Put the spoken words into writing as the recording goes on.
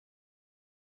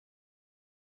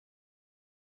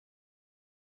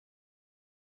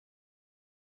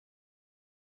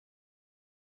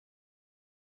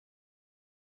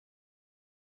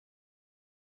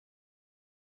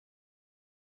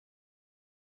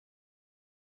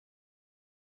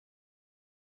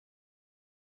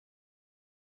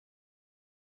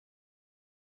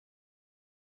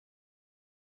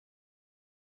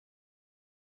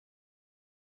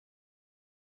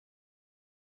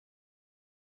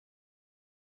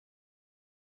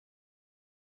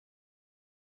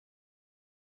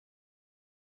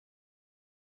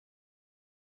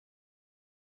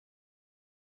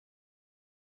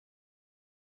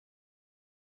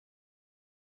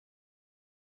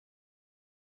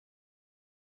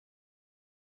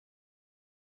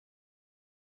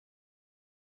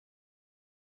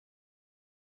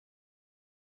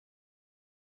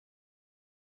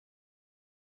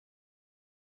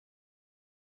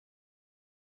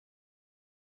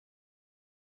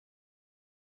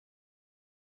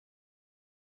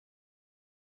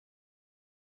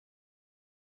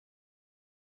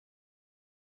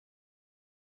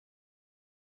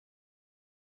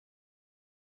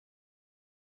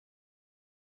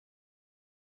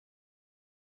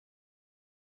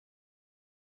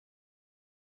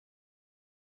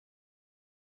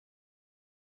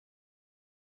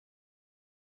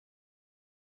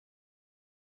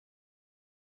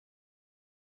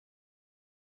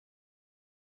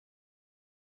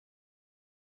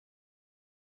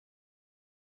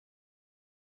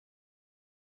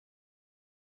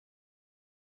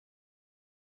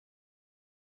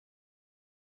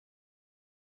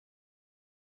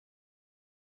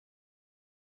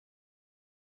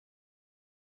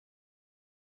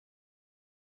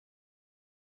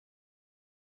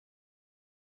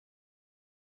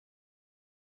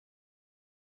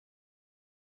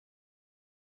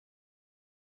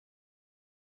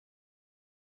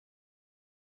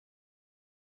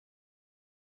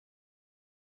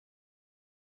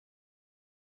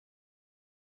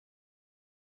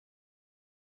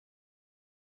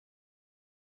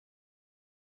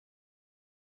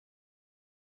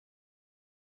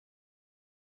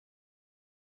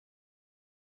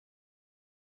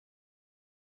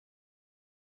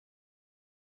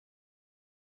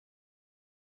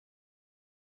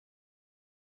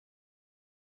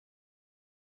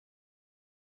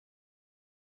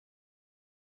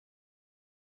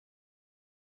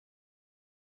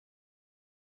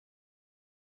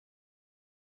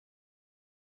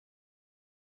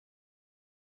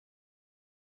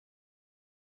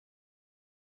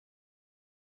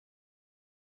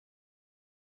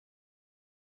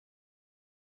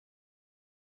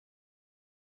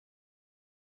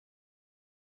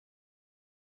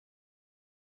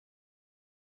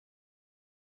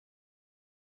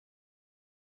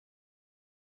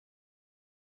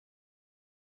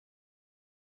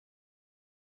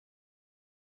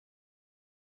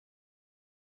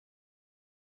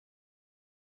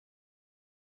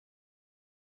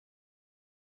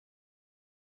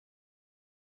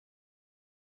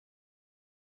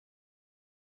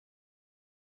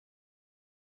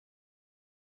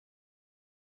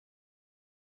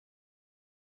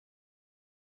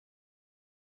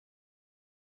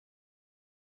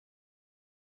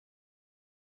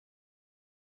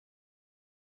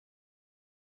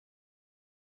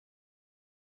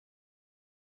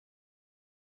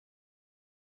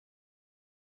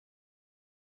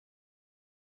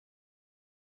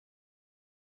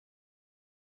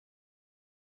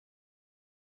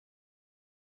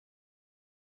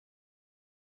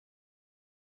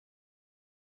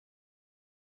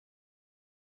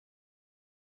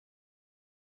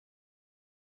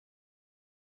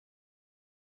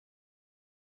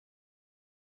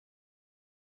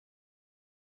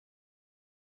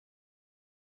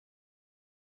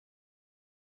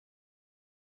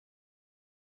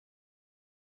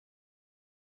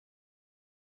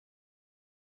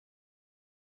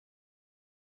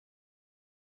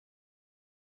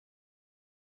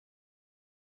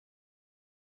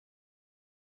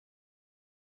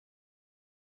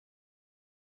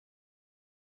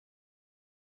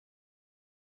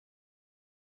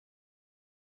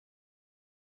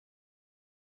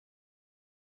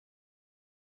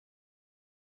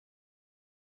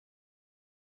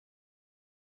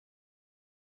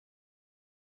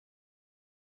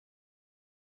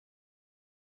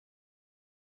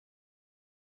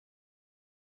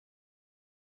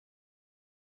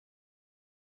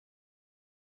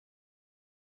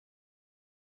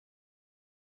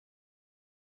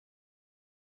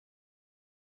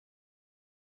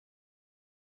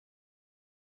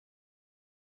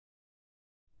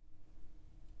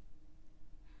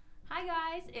Hi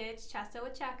guys, it's Chessa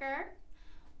with Checker.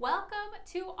 Welcome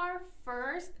to our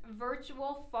first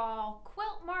virtual fall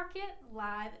quilt market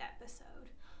live episode.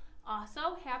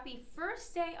 Also, happy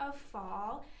first day of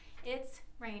fall. It's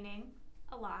raining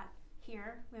a lot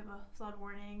here. We have a flood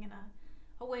warning and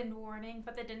a wind warning,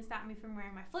 but that didn't stop me from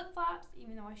wearing my flip-flops,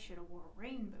 even though I should have wore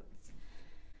rain boots.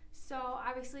 So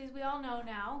obviously, as we all know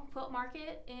now, quilt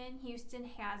market in Houston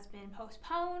has been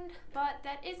postponed, but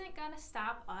that isn't going to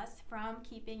stop us from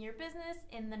keeping your business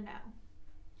in the know.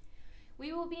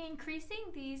 We will be increasing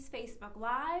these Facebook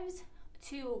Lives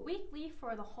to weekly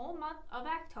for the whole month of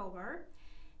October,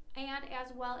 and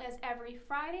as well as every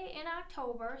Friday in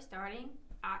October, starting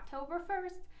October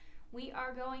 1st, we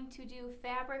are going to do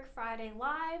Fabric Friday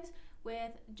Lives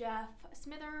with Jeff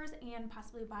Smithers and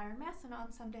possibly Byron Masson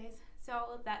on some days.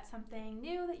 So that's something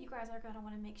new that you guys are going to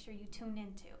want to make sure you tune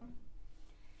into.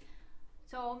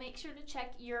 So make sure to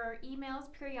check your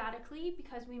emails periodically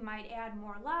because we might add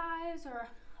more lives or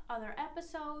other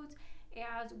episodes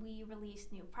as we release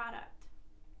new product.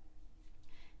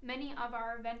 Many of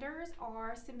our vendors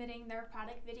are submitting their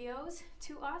product videos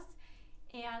to us,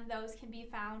 and those can be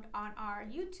found on our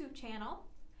YouTube channel.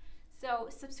 So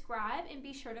subscribe and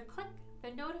be sure to click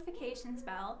the notifications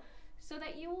bell so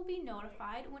that you will be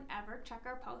notified whenever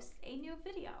Checker posts a new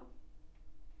video.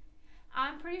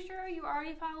 I'm pretty sure you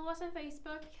already follow us on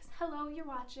Facebook because hello, you're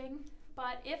watching.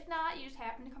 But if not, you just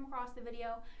happen to come across the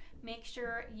video, make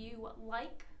sure you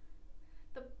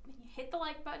hit the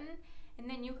like button, and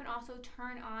then you can also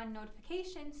turn on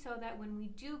notifications so that when we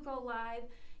do go live,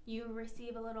 you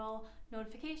receive a little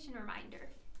notification reminder.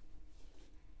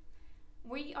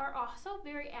 We are also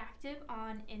very active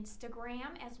on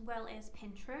Instagram as well as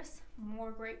Pinterest.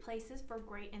 More great places for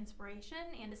great inspiration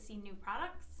and to see new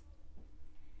products.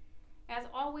 As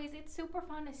always, it's super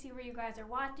fun to see where you guys are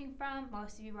watching from.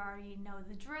 Most of you already know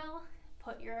the drill.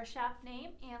 Put your shop name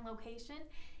and location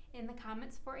in the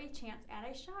comments for a chance at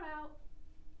a shout out.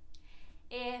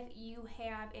 If you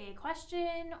have a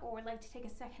question or would like to take a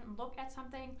second look at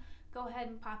something, go ahead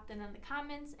and pop that in the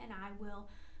comments and I will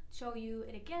show you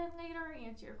it again later,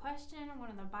 answer your question. One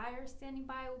of the buyers standing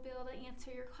by will be able to answer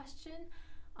your question.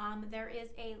 There is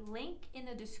a link in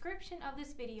the description of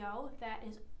this video that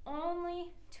is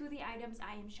only to the items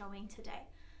I am showing today.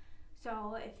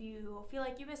 So if you feel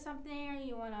like you missed something or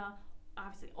you want to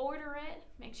obviously order it,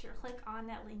 make sure to click on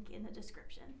that link in the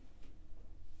description.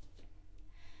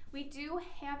 We do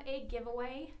have a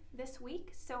giveaway this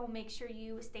week, so make sure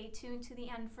you stay tuned to the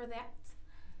end for that.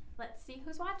 Let's see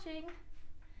who's watching.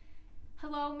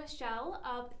 Hello, Michelle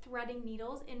of Threading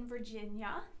Needles in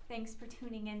Virginia. Thanks for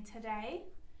tuning in today.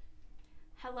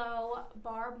 Hello,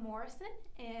 Barb Morrison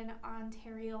in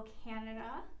Ontario,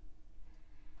 Canada.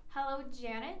 Hello,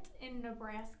 Janet in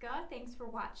Nebraska. Thanks for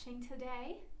watching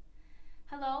today.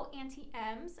 Hello, Auntie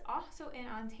Ems, also in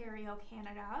Ontario,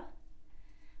 Canada.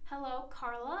 Hello,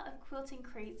 Carla of Quilting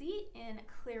Crazy in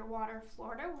Clearwater,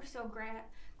 Florida. We're so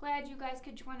glad you guys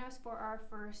could join us for our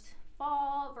first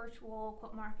fall virtual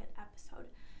quilt market episode.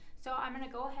 So I'm going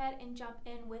to go ahead and jump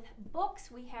in with books.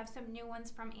 We have some new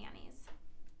ones from Annie's.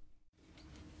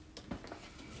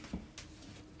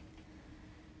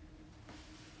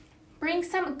 Bring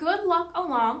some good luck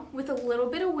along with a little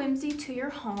bit of whimsy to your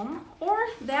home or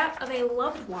that of a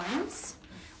loved one's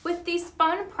with these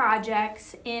fun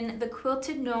projects in the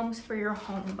Quilted Gnomes for Your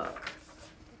Home book.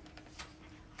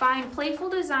 Find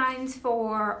playful designs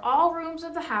for all rooms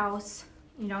of the house.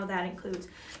 You know, that includes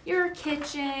your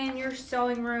kitchen, your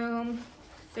sewing room.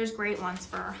 There's great ones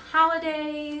for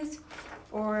holidays,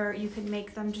 or you could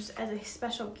make them just as a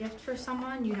special gift for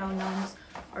someone. You know, gnomes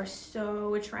are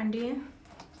so trendy.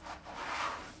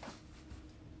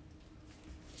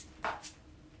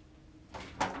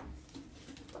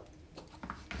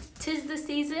 Tis the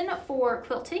season for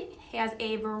quilting. Has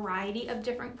a variety of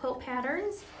different quilt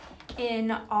patterns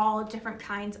in all different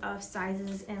kinds of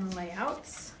sizes and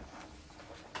layouts.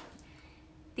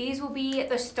 These will be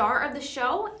the star of the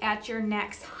show at your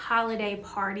next holiday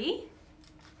party.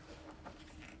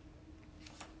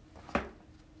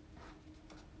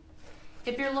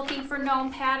 If you're looking for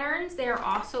gnome patterns, they are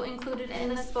also included in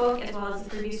this book as well as the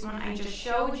previous one I just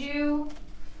showed you.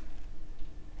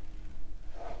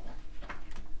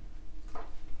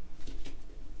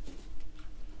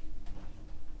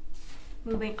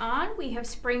 Moving on, we have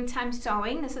Springtime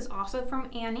Sewing. This is also from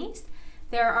Annie's.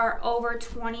 There are over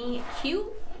 20 cute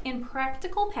and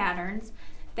practical patterns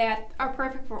that are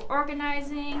perfect for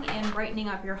organizing and brightening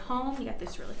up your home. You got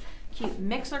this really cute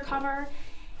mixer cover.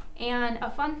 And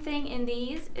a fun thing in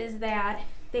these is that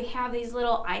they have these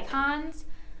little icons.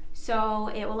 So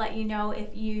it will let you know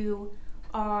if you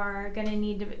are gonna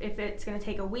need to, if it's gonna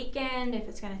take a weekend, if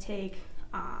it's gonna take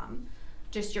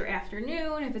just your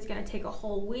afternoon, if it's gonna take a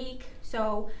whole week.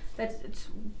 So it's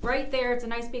right there. It's a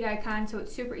nice big icon, so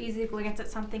it's super easy to glance at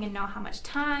something and know how much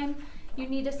time you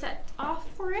need to set off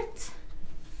for it.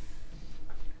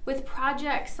 With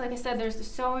projects, like I said, there's the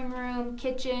sewing room,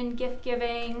 kitchen, gift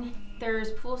giving.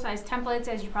 There's full-size templates,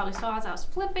 as you probably saw as I was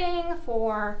flipping,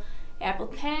 for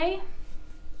applique.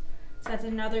 So that's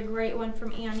another great one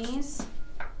from Annie's.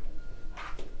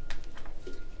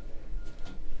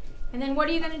 And then what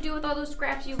are you gonna do with all those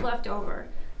scraps you've left over?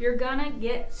 You're gonna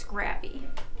get scrappy.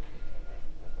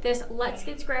 This Let's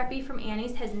Get Scrappy from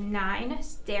Annie's has 9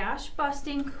 stash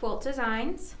busting quilt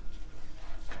designs.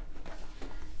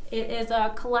 It is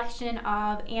a collection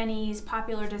of Annie's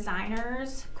popular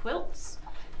designers' quilts.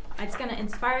 It's gonna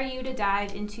inspire you to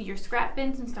dive into your scrap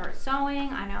bins and start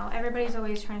sewing. I know everybody's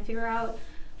always trying to figure out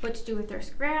what to do with their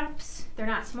scraps. They're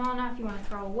not small enough, you wanna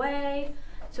throw away.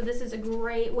 So this is a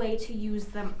great way to use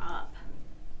them up.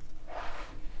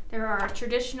 There are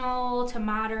traditional to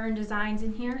modern designs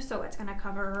in here, so it's gonna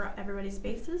cover everybody's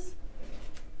bases.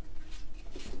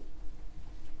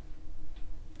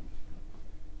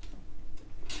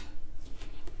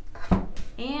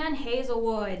 And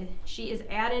Hazelwood, she is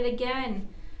at it again.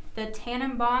 The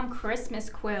Tannenbaum Christmas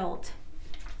quilt.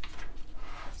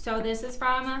 So this is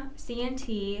from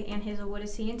C&T, and Hazelwood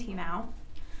is C&T now.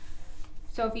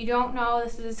 So if you don't know,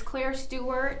 this is Claire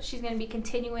Stewart. She's going to be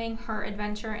continuing her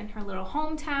adventure in her little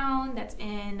hometown that's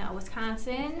in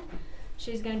Wisconsin.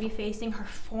 She's going to be facing her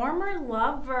former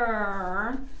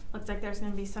lover. Looks like there's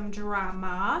going to be some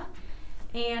drama.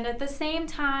 And at the same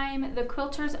time, the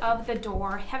Quilters of the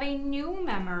Door have a new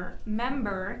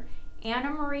member, Anna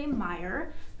Marie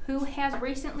Meyer, who has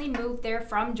recently moved there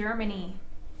from Germany.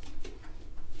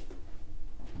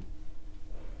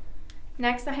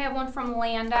 Next, I have one from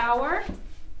Landauer.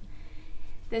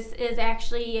 This is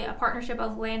actually a partnership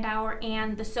of Landauer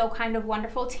and the So Kind of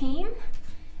Wonderful team.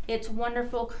 It's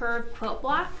wonderful curved quilt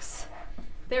blocks.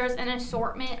 There's an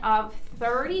assortment of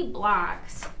 30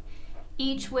 blocks,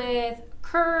 each with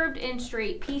curved and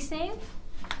straight piecing.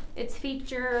 It's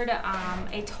featured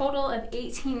a total of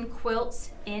 18 quilts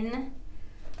in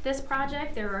this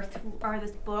project. There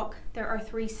are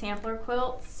 3 sampler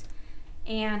quilts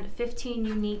and 15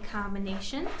 unique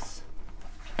combinations.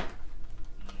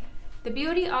 The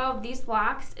beauty of these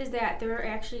blocks is that there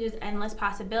actually is endless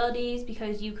possibilities,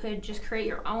 because you could just create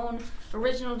your own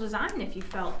original design if you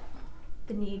felt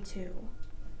the need to.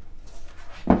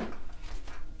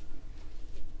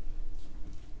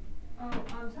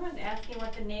 Someone's asking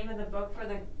what the name of the book for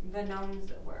the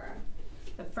gnomes were.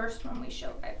 The first one we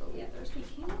showed, I believe, they're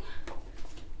speaking.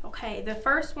 Okay, the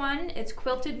first one, it's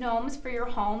Quilted Gnomes for Your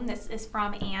Home. This is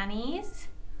from Annie's.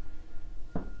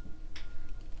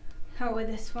 Oh,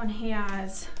 this one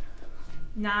has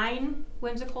 9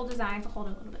 whimsical designs. I'll hold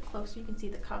it a little bit closer so you can see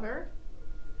the cover.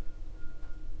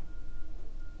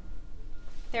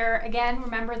 There, again,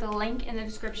 remember the link in the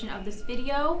description of this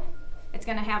video. It's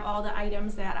going to have all the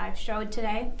items that I've showed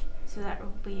today, so that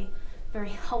will be very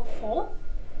helpful.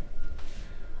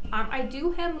 I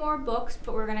do have more books,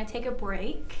 but we're going to take a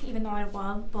break, even though I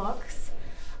love books.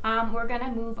 We're going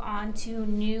to move on to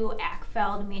new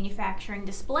Ackfeld manufacturing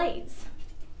displays.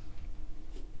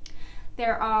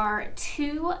 There are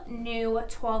 2 new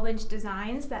 12-inch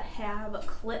designs that have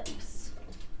clips.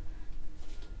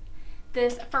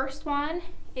 This first one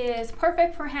is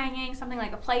perfect for hanging something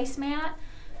like a placemat.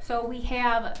 So we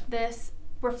have this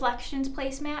Reflections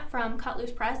placemat from Cut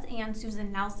Loose Press and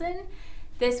Susan Nelson.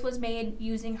 This was made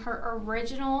using her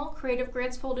original Creative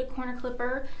Grids folded corner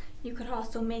clipper. You could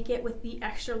also make it with the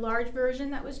extra large version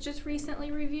that was just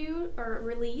recently reviewed or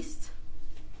released.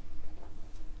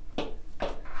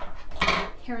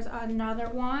 Here's another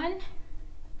one,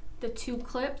 the 2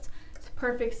 clips. It's a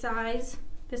perfect size.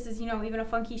 This is, even a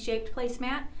funky shaped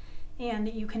placemat, and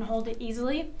you can hold it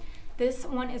easily. This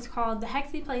one is called the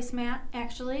Hexie placemat.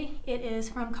 Actually, it is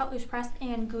from Cut Loose Press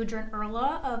and Gudrun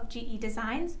Erla of GE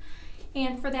Designs.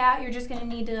 And for that, you're just going to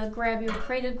need to grab your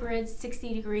Creative Grids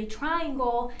 60-degree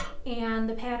triangle, and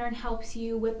the pattern helps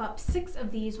you whip up 6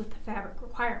 of these with the fabric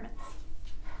requirements.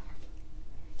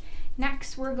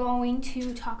 Next, we're going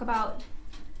to talk about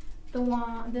the one,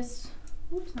 not this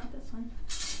one.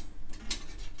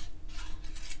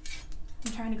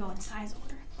 I'm trying to go in size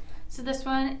order. So this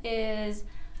one is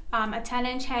a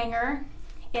 10-inch hanger.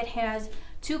 It has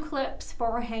 2 clips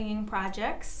for hanging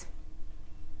projects.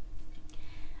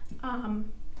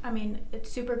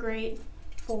 It's super great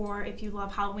for if you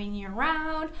love Halloween year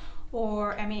round,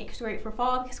 or it's great for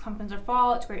fall because pumpkins are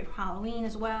fall. It's great for Halloween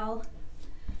as well.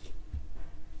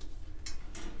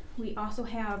 We also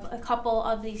have a couple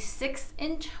of these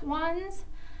 6-inch ones.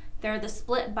 They're the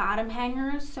split bottom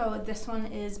hangers, so this one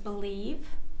is Believe.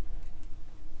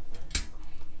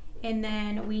 And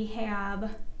then we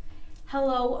have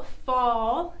Hello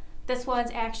Fall. This one's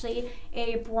actually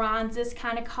a bronzes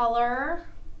kind of color.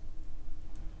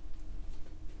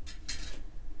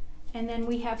 And then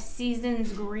we have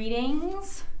Season's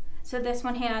Greetings. So this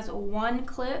one has one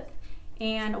clip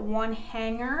and one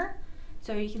hanger.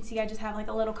 So you can see I just have like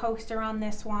a little coaster on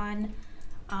this one.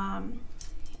 And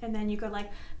then you could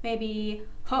like maybe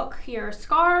hook your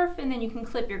scarf, and then you can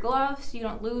clip your gloves so you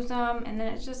don't lose them. And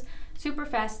then it's just super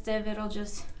festive. It'll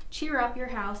just cheer up your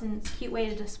house, and it's a cute way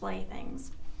to display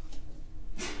things.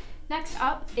 Next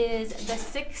up is the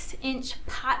 6-inch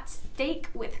pot stake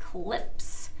with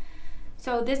clips.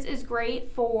 So this is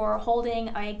great for holding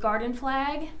a garden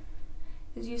flag.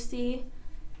 As you see,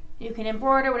 you can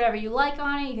embroider whatever you like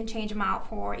on it. You can change them out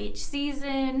for each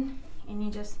season, and you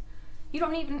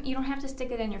don't have to stick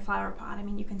it in your flower pot. I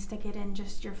mean, you can stick it in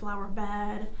just your flower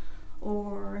bed,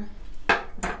 or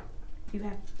you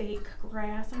have fake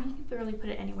grass. I mean, you can really put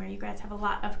it anywhere. You guys have a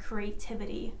lot of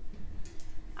creativity.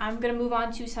 I'm gonna move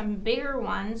on to some bigger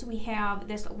ones. We have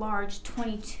this large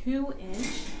 22-inch.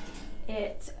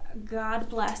 It's God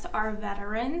Bless Our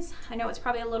Veterans. I know it's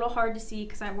probably a little hard to see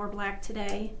because I wore black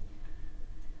today.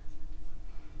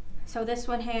 So this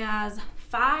one has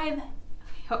 5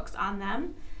 hooks on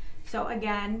them. So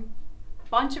again,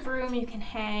 bunch of room. You can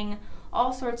hang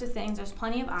all sorts of things. There's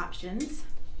plenty of options.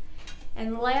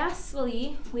 And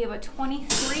lastly, we have a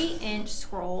 23-inch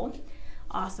scroll.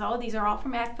 Also, these are all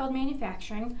from Ackfeld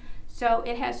Manufacturing. So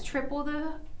it has triple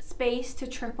the space to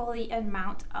triple the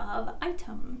amount of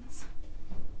items.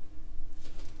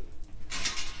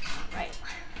 Right,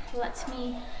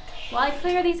 while I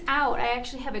clear these out, I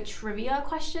actually have a trivia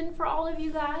question for all of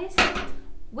you guys.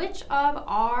 Which of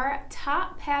our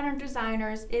top pattern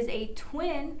designers is a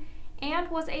twin and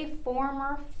was a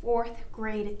former 4th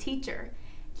grade teacher?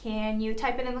 Can you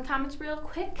type it in the comments real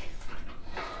quick?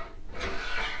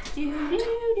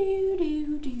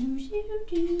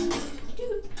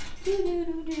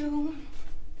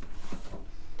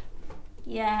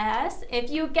 Yes, if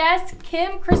you guessed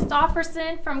Kim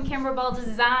Christopherson from Kimberbell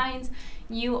Designs,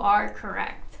 you are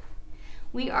correct.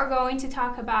 We are going to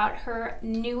talk about her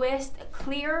newest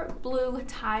clear blue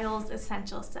tiles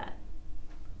essential set.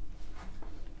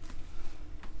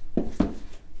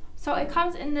 So it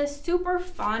comes in this super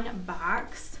fun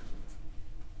box,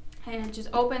 and it just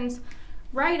opens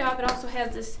right up. It also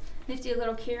has this nifty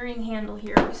little carrying handle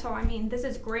here. So I mean, this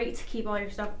is great to keep all your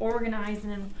stuff organized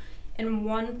and in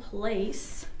one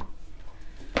place.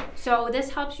 So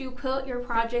this helps you quilt your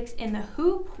projects in the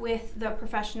hoop with the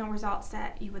professional results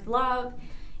that you would love.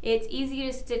 It's easy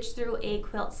to stitch through a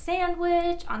quilt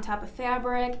sandwich on top of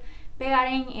fabric,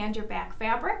 batting, and your back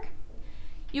fabric.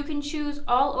 You can choose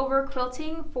all over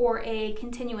quilting for a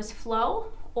continuous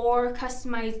flow, or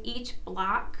customize each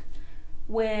block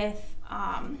with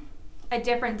a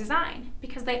different design.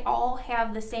 Because they all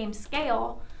have the same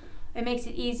scale, it makes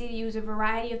it easy to use a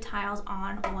variety of tiles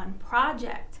on one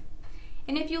project.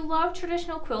 And if you love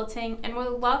traditional quilting and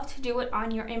would love to do it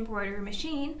on your embroidery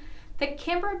machine, the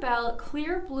Kimberbell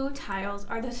clear blue tiles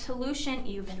are the solution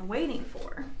you've been waiting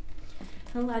for.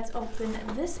 And let's open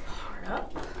this part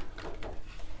up.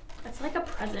 It's like a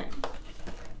present.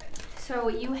 So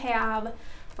you have,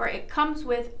 or it comes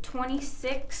with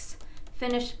 26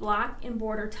 finished block and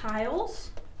border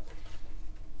tiles.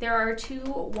 There are 2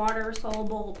 water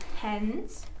soluble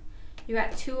pens. You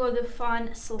got 2 of the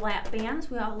fun slap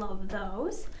bands. We all love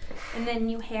those. And then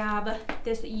you have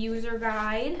this user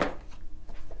guide.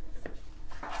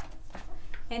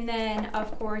 And then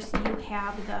of course you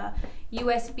have the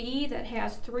USB that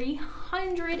has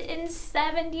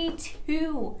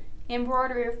 372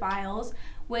 embroidery files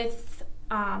with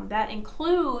that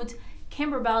includes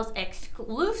Kimberbell's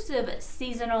exclusive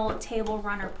seasonal table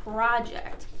runner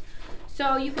project.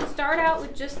 So you can start out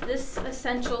with just this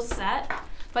essential set,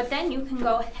 but then you can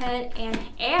go ahead and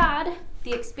add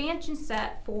the expansion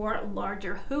set for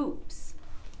larger hoops.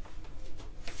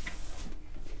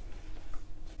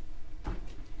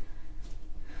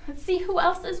 Let's see who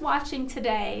else is watching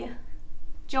today.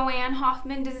 Joanne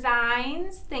Hoffman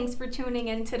Designs, thanks for tuning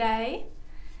in today.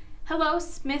 Hello,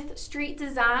 Smith Street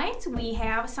Designs. We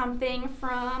have something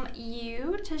from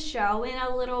you to show in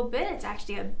a little bit. It's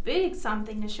actually a big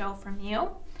something to show from you.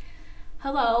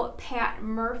 Hello, Pat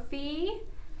Murphy.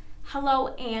 Hello,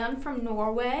 Anne from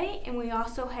Norway. And we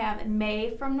also have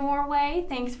May from Norway.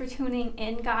 Thanks for tuning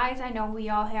in, guys. I know we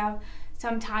all have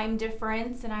some time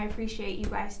difference, and I appreciate you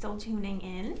guys still tuning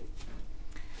in.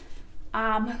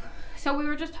 So we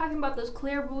were just talking about those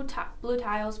clear blue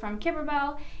tiles from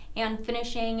Kimberbell and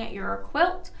finishing your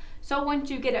quilt. So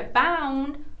once you get it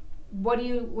bound, what are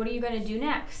you going to do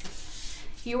next?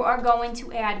 You are going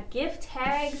to add gift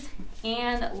tags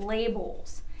and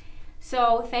labels.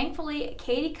 So thankfully,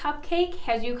 Katie Cupcake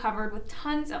has you covered with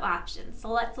tons of options. So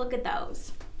let's look at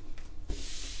those.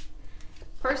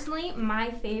 Personally, my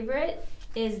favorite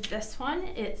is this one.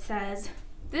 It says,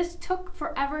 "This took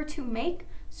forever to make,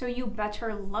 so you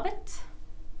better love it."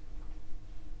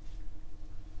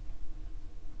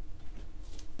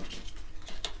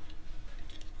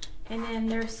 And then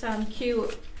there's some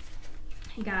cute,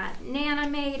 you got Nana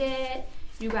made it,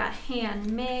 you got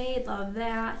handmade, love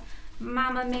that.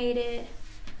 Mama made it,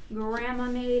 Grandma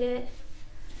made it.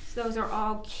 So those are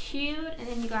all cute. And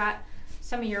then you got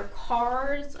some of your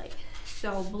cards, like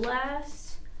So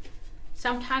Blessed.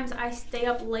 Sometimes I stay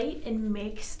up late and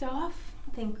make stuff.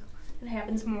 I think it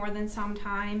happens more than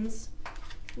sometimes.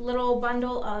 Little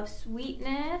bundle of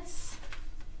sweetness.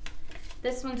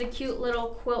 This one's a cute little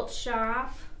quilt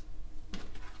shop.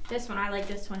 This one, I like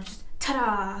this one, just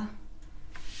ta-da!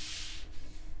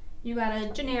 You got a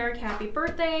generic happy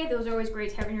birthday. Those are always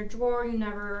great to have in your drawer. You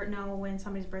never know when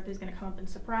somebody's birthday is going to come up and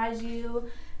surprise you.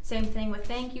 Same thing with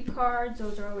thank you cards.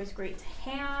 Those are always great to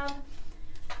have.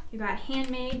 You got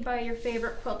handmade by your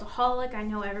favorite quiltaholic. I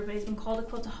know everybody's been called a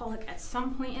quiltaholic at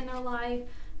some point in their life.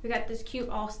 We got this cute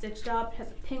all stitched up. It has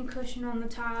a pin cushion on the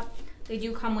top. They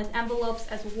do come with envelopes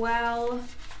as well.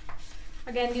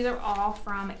 Again, these are all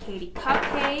from Katie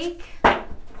Cupcake.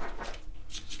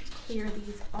 Clear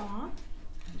these off.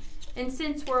 And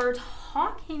since we're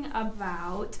talking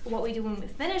about what we do when we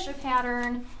finish a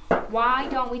pattern, why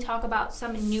don't we talk about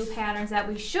some new patterns that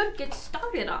we should get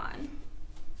started on?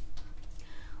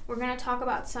 We're going to talk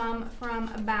about some from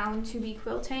Bound to Be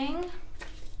Quilting.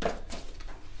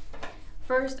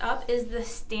 First up is the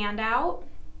Standout.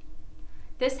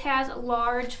 This has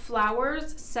large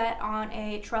flowers set on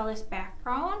a trellis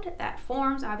background that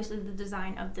forms obviously the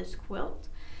design of this quilt.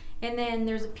 And then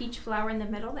there's a peach flower in the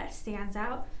middle that stands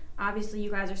out. Obviously you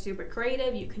guys are super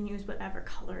creative. You can use whatever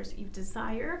colors you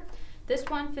desire. This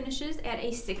one finishes at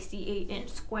a 68-inch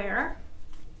square.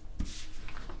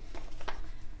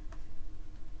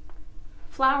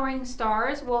 Flowering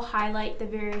stars will highlight the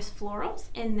various florals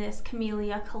in this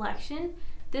Camellia collection.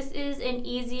 This is an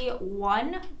easy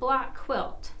one block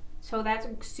quilt, so that's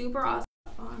super awesome.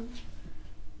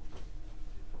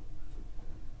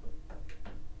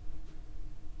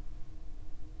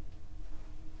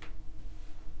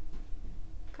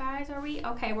 Guys, are we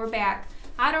okay? We're back.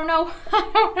 I don't know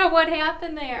what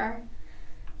happened there.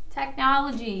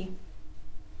 Technology.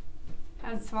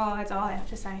 That's all I have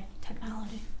to say.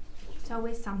 Technology. It's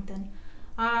always something.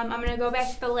 I'm gonna go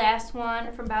back to the last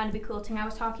one from Bound to Be Quilting I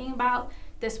was talking about.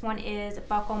 This one is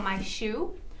Buckle My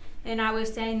Shoe. And I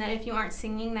was saying that if you aren't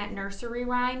singing that nursery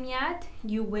rhyme yet,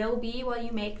 you will be while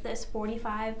you make this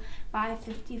 45 by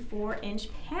 54 inch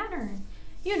pattern.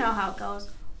 You know how it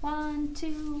goes. 1,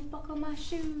 2, buckle my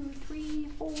shoe. 3,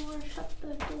 4, shut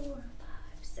the door.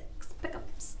 5, 6, pick up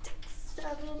sticks.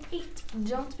 7, 8,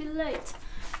 don't be late.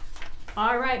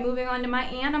 All right, moving on to my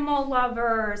animal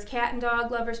lovers, cat and dog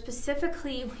lovers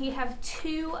specifically. We have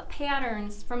 2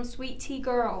 patterns from Sweet Tea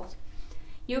Girls.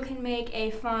 You can make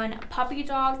a fun puppy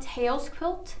dog tails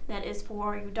quilt that is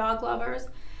for your dog lovers.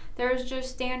 There's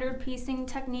just standard piecing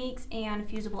techniques and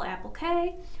fusible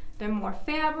applique. The more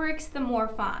fabrics, the more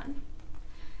fun.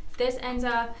 This ends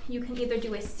up, you can either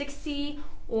do a 60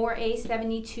 or a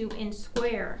 72-inch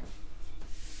square.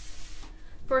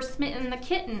 For Smitten the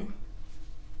Kitten,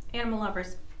 animal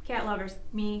lovers, cat lovers,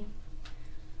 me.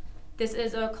 This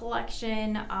is a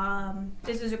collection,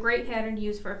 this is a great pattern to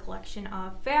use for a collection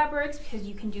of fabrics because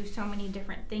you can do so many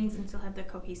different things and still have the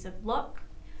cohesive look.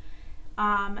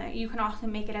 You can also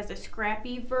make it as a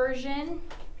scrappy version.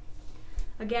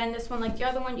 Again, this one, like the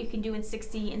other one, you can do in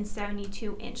 60 and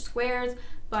 72-inch squares,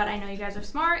 but I know you guys are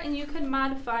smart and you can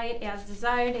modify it as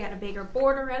desired, add a bigger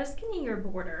border, add a skinnier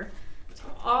border. It's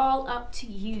all up to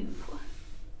you.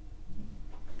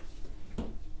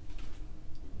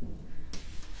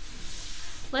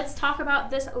 Let's talk about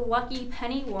this Lucky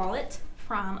Penny wallet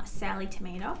from Sally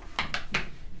Tomato.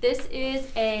 This is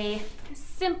a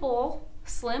simple,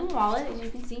 slim wallet, as you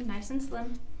can see, nice and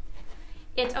slim.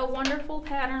 It's a wonderful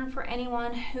pattern for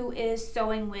anyone who is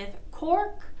sewing with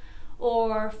cork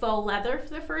or faux leather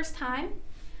for the first time.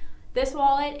 This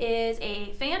wallet is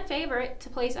a fan favorite to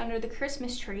place under the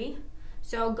Christmas tree.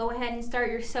 So go ahead and start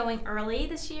your sewing early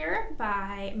this year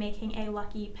by making a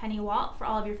Lucky Penny wallet for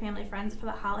all of your family friends for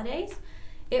the holidays.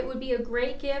 It would be a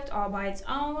great gift all by its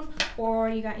own, or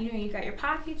you got your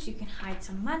pockets, you can hide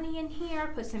some money in here,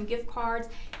 put some gift cards,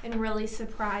 and really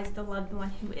surprise the loved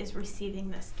one who is receiving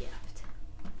this gift.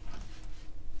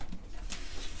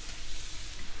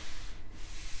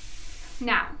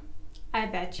 Now, I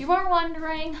bet you are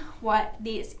wondering what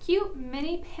these cute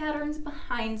mini patterns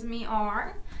behind me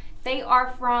are. They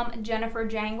are from Jennifer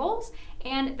Jangles,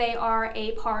 and they are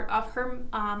a part of her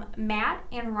Mat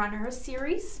and Runners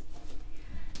series.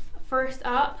 First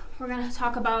up, we're going to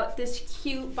talk about this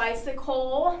cute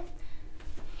bicycle.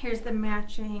 Here's the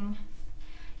matching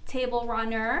table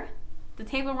runner. The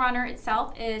table runner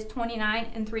itself is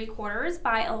 29 3/4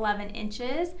 by 11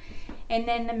 inches, and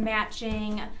then the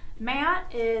matching mat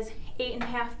is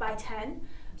 8.5 by 10.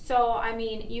 So, I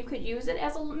mean, you could use it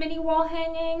as a mini wall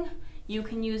hanging. You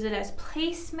can use it as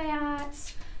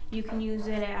placemats. You can use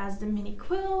it as the mini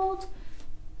quilt.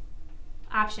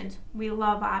 Options. We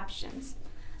love options.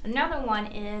 Another one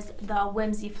is the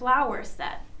Whimsy Flower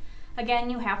set. Again,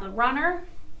 you have the runner.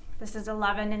 This is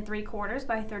 11 3/4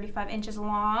 by 35 inches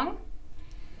long.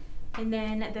 And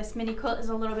then this mini quilt is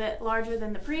a little bit larger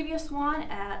than the previous one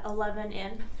at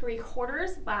 11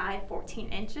 3/4 by 14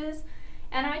 inches.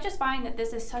 And I just find that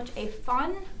this is such a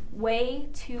fun way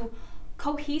to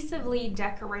cohesively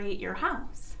decorate your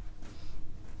house.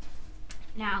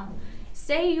 Now,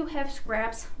 say you have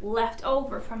scraps left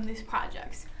over from these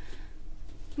projects.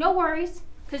 No worries,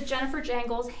 because Jennifer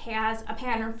Jangles has a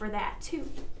pattern for that too.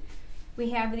 We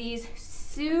have these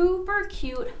super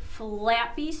cute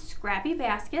flappy scrappy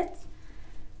baskets.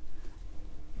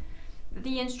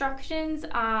 The instructions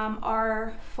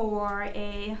are for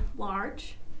a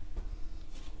large.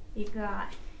 You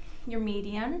got your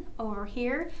medium over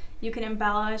here. You can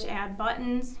embellish, add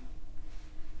buttons.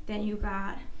 Then you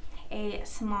got a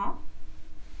small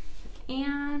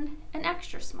and an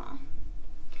extra small.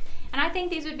 And I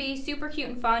think these would be super cute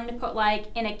and fun to put like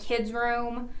in a kid's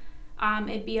room.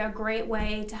 It'd be a great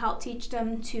way to help teach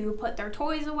them to put their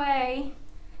toys away.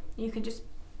 You could just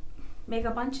make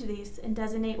a bunch of these and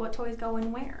designate what toys go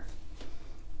in where.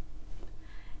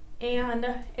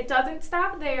 And it doesn't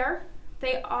stop there.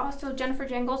 Jennifer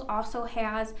Jangles also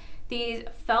has these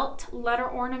felt letter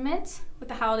ornaments with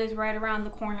the holidays right around the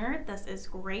corner. This is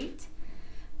great.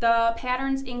 The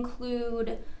patterns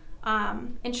include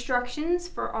instructions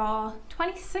for all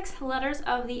 26 letters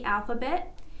of the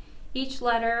alphabet. Each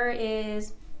letter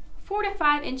is 4 to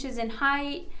 5 inches in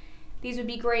height. These would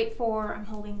be great for, I'm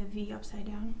holding the V upside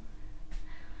down.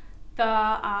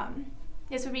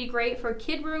 This would be great for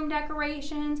kid room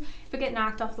decorations. If it get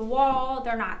knocked off the wall,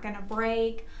 they're not gonna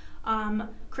break.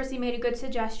 Chrissy made a good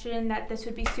suggestion that this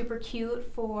would be super cute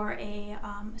for a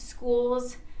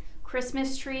school's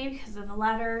Christmas tree because of the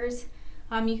letters.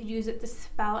 You could use it to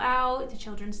spell out the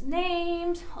children's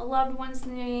names, a loved one's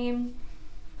name.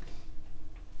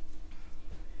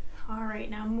 All right,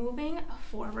 now moving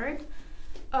forward.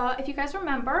 If you guys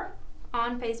remember,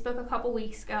 on Facebook a couple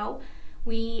weeks ago,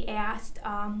 we asked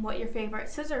what your favorite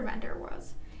scissor vendor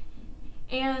was.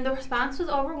 And the response was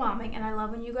overwhelming, and I love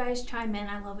when you guys chime in.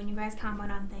 I love when you guys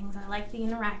comment on things. I like the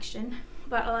interaction.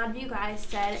 But a lot of you guys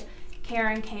said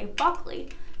Karen K.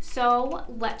 Buckley. So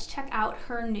let's check out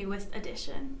her newest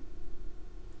addition.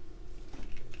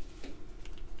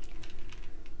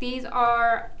 These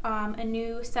are a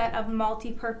new set of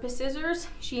multi-purpose scissors.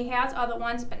 She has other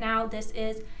ones, but now this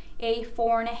is a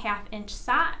 4.5 inch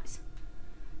size.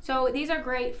 So these are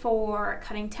great for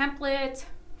cutting templates,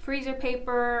 freezer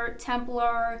paper,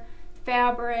 Templar,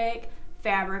 fabric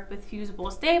with fusible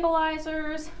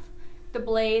stabilizers. The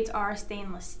blades are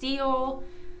stainless steel.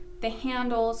 The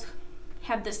handles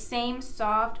have the same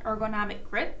soft ergonomic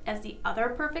grip as the other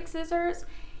Perfect scissors,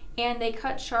 and they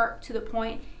cut sharp to the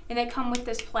point, and they come with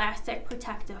this plastic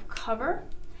protective cover.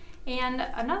 And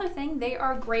another thing, they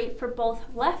are great for both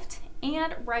left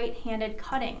and right-handed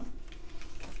cutting.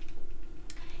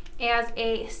 As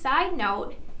a side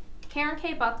note, Karen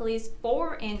K. Buckley's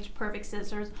 4-inch Perfect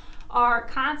scissors are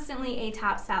constantly a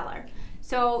top seller.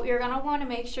 So you're gonna wanna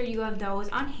make sure you have those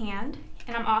on hand.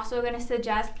 And I'm also gonna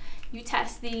suggest you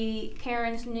test the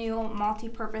Karen's new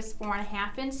multi-purpose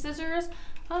 4.5 inch scissors.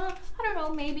 I don't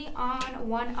know, maybe on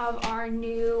one of our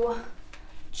new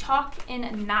chalk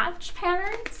and notch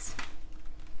patterns.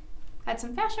 Got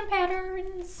some fashion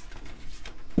patterns.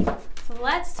 So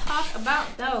let's talk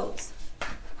about those.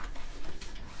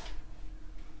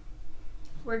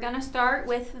 We're gonna start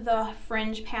with the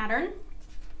fringe pattern.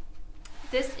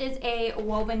 This is a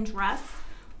woven dress,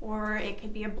 or it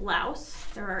could be a blouse.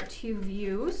 There are two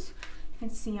views. You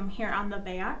can see them here on the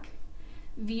back.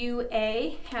 View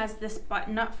A has this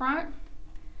button up front,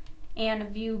 And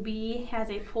view B has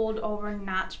a pulled over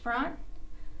notch front.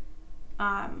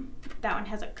 That one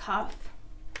has a cuff.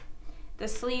 The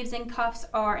sleeves and cuffs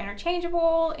are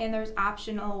interchangeable, and there's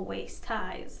optional waist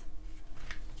ties.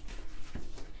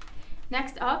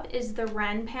 Next up is the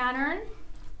Wren pattern.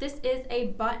 This is a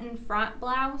button front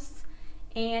blouse,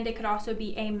 and it could also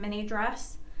be a mini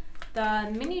dress.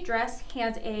 The mini dress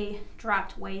has a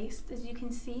dropped waist, as you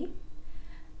can see.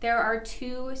 There are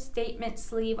 2 statement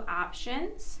sleeve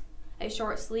options, a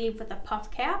short sleeve with a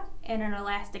puff cap and an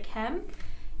elastic hem,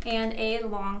 and a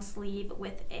long sleeve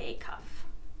with a cuff.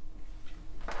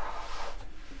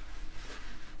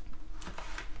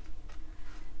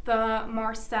 The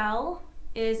Marcel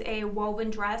is a woven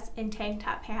dress and tank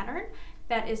top pattern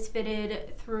that is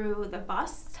fitted through the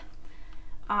bust,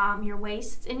 your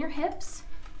waist and your hips.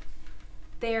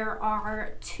 There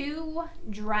are 2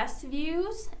 dress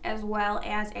views as well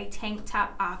as a tank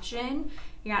top option.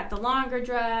 You got the longer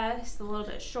dress, a little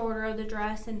bit shorter of the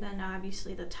dress, and then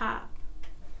obviously the top.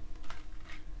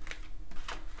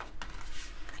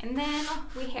 And then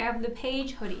we have the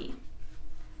Page hoodie.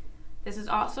 This is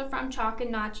also from Chalk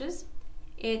and Notches.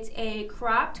 It's a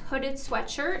cropped hooded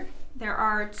sweatshirt. There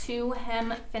are 2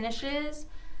 hem finishes.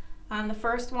 The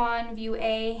first one, view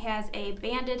A, has a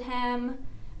banded hem.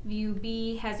 View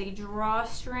B has a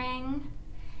drawstring.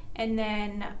 And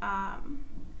then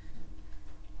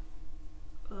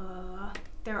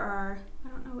there are, I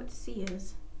don't know what C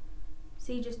is.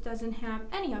 C just doesn't have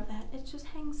any of that. It just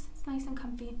hangs, it's nice and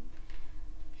comfy.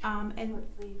 And Short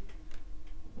sleeve.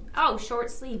 oh,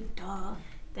 short sleeve, duh.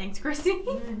 Thanks, Chrissy.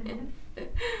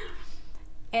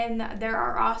 And there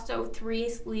are also 3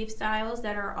 sleeve styles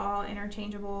that are all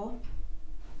interchangeable.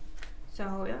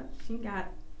 So yeah, you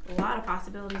got a lot of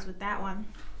possibilities with that one.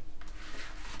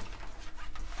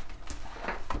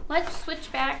 Let's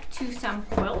switch back to some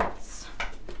quilts,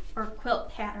 or quilt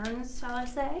patterns, shall I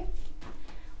say.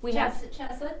 We have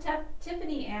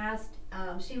Tiffany asked,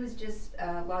 she was just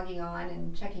logging on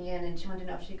and checking in, and she wanted to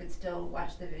know if she could still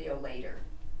watch the video later.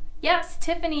 Yes,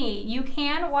 Tiffany, you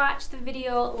can watch the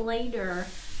video later.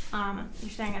 You're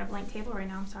staring at a blank table right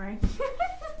now, I'm sorry.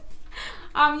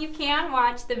 You can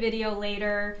watch the video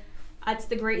later. That's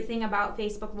the great thing about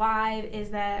Facebook Live,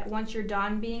 is that once you're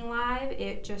done being live,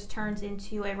 it just turns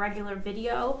into a regular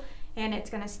video, and it's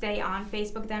going to stay on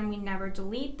Facebook. Then we never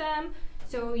delete them,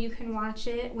 so you can watch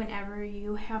it whenever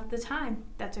you have the time.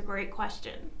 That's a great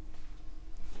question.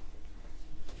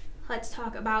 Let's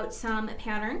talk about some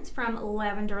patterns from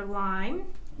Lavender Lime.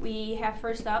 We have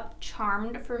first up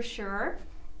Charmed for Sure.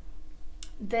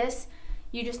 This,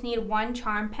 you just need 1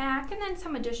 charm pack and then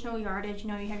some additional yardage. You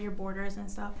know, you have your borders and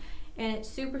stuff. And it's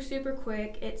super, super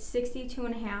quick. It's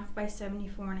 62.5 by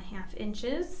 74.5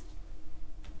 inches.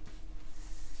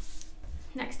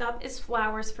 Next up is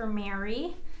Flowers for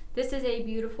Mary. This is a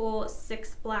beautiful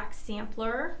 6 block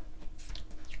sampler.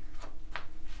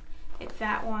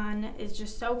 That one is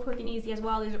just so quick and easy as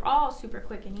well. These are all super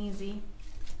quick and easy.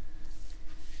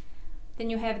 Then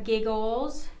you have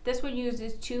Giggles. This one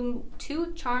uses two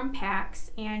charm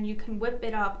packs, and you can whip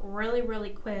it up really,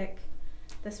 really quick.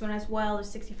 This one as well is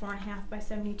 64.5 by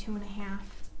 72.5.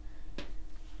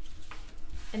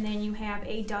 And then you have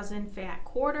a dozen fat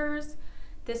quarters.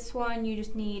 This one you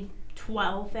just need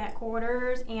 12 fat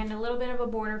quarters and a little bit of a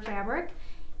border fabric,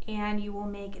 and you will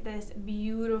make this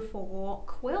beautiful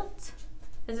quilt.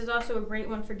 This is also a great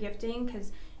one for gifting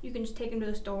because you can just take them to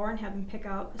the store and have them pick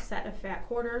out a set of fat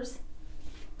quarters.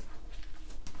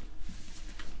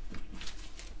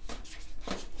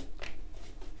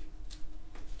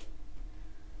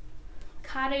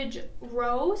 Cottage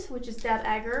Rose, which is Deb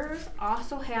Eggers,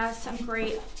 also has some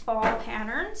great fall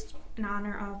patterns in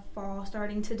honor of fall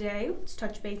starting today. Let's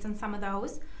touch base on some of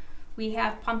those. We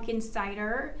have Pumpkin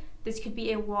Cider. This could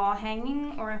be a wall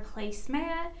hanging or a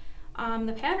placemat.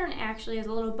 The pattern actually, as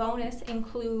a little bonus,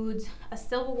 includes a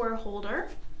silverware holder.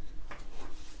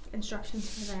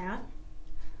 Instructions for that.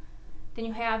 Then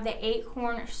you have the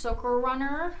Acorn Sucker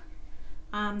Runner.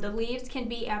 The leaves can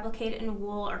be appliqued in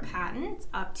wool or cotton. It's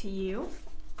up to you.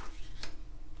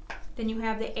 Then you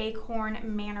have the Acorn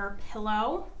Manor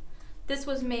Pillow. This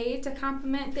was made to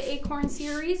complement the Acorn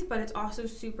series, but it's also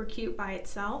super cute by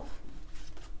itself.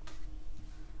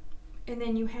 And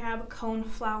then you have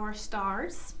Coneflower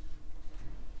Stars.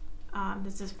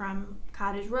 This is from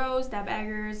Cottage Rose, Deb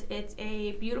Eggers. It's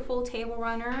a beautiful table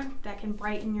runner that can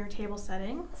brighten your table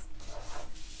settings.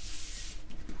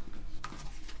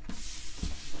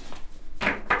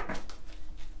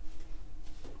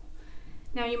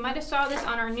 Now you might have saw this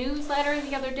on our newsletter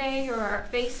the other day or our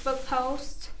Facebook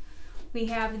post. We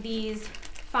have these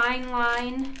fine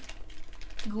line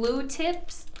glue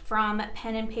tips from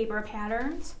pen and paper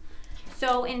patterns.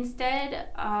 So instead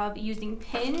of using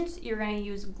pins, you're going to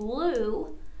use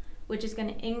glue, which is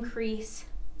going to increase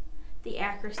the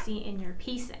accuracy in your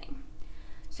piecing.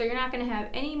 So you're not going to have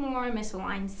any more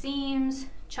misaligned seams,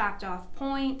 chopped off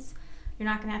points. You're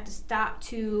not going to have to stop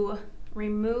to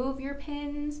remove your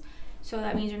pins. So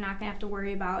that means you're not going to have to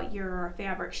worry about your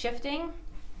fabric shifting.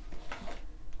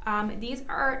 These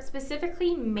are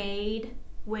specifically made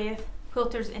with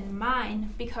quilters in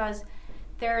mind because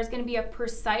there's going to be a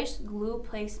precise glue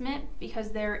placement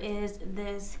because there is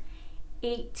this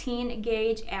 18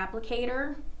 gauge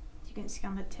applicator. You can see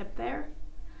on the tip there.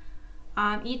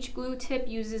 Each glue tip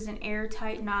uses an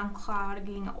airtight,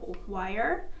 non-clogging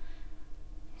wire.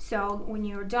 So when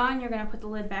you're done, you're going to put the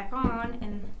lid back on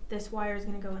and this wire is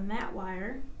going to go in that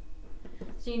wire.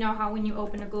 So you know how when you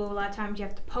open a glue, a lot of times you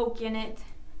have to poke in it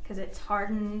because it's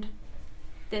hardened.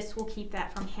 This will keep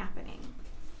that from happening.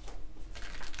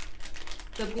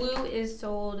 The glue is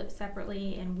sold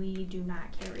separately and we do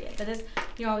not carry it. But this,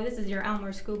 you know, this is your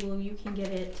Elmer School glue. You can get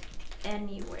it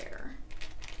anywhere.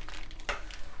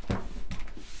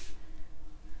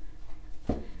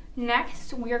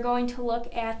 Next, we are going to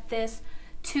look at this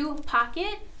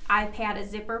 2-pocket iPad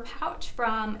zipper pouch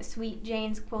from Sweet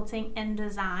Jane's Quilting and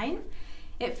Design.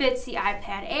 It fits the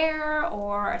iPad Air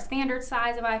or a standard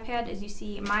size of iPad. As you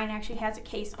see, mine actually has a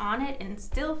case on it and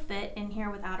still fit in here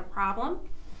without a problem.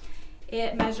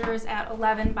 It measures at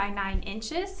 11 by 9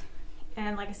 inches.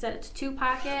 And like I said, it's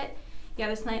 2-pocket. You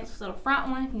have this nice little front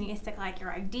one. You can stick like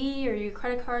your ID or your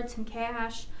credit card, some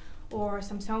cash, or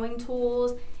some sewing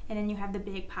tools. And then you have the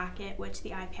big pocket, which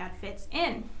the iPad fits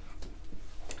in.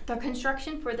 The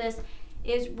construction for this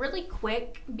is really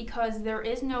quick because there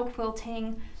is no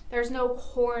quilting, there's no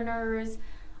corners.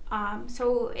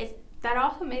 That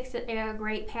also makes it a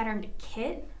great pattern to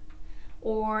kit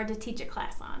or to teach a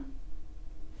class on.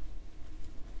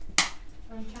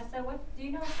 Tessa, what do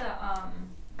you know what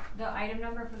the item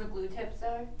number for the glue tips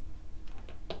are?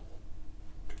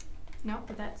 No,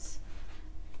 but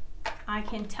I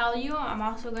can tell you. I'm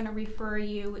also going to refer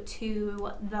you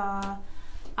to the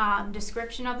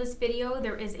description of this video.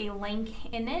 There is a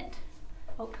link in it.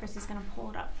 Oh, Chris is going to pull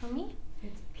it up for me.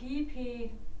 It's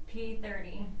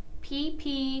PPP30.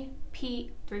 PPP,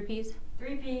 3 P's?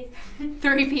 3 P's.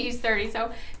 3 P's 30.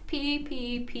 So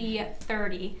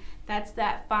PPP30. That's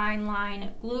that fine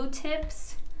line glue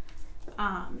tips.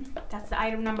 That's the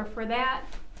item number for that.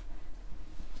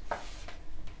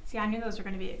 See, I knew those were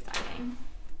going to be exciting.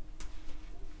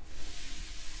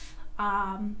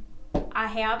 I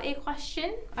have a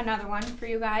question, another one for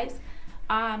you guys.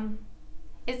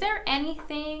 Is there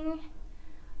anything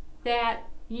that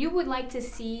you would like to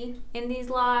see in these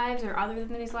lives or other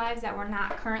than these lives that we're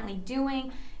not currently doing?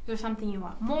 Is there something you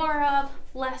want more of,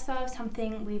 less of,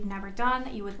 something we've never done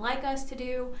that you would like us to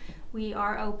do? We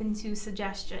are open to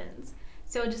suggestions.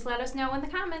 So just let us know in the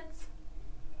comments.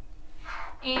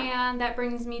 And that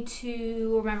brings me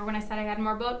to, remember when I said I had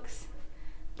more books?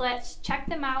 Let's check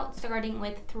them out, starting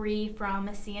with 3 from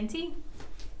C&T.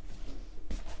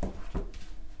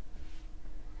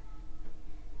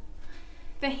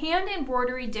 The Hand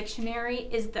Embroidery Dictionary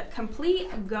is the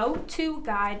complete go-to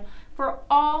guide for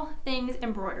all things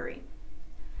embroidery.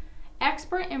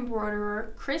 Expert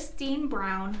embroiderer Christine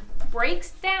Brown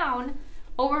breaks down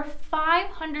over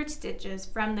 500 stitches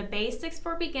from the basics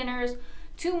for beginners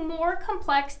to more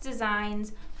complex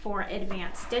designs for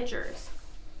advanced stitchers.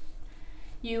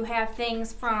 You have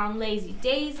things from Lazy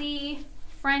Daisy,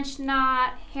 French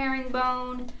knot,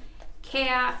 herringbone,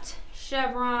 cat,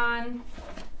 chevron,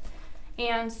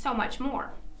 and so much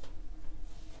more.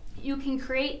 You can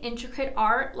create intricate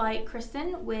art like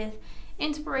Kristen with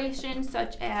inspiration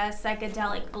such as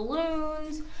psychedelic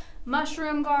balloons,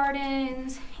 mushroom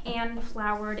gardens, and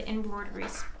flowered embroidery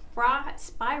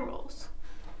spirals.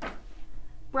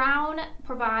 Brown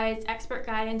provides expert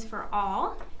guidance for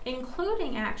all,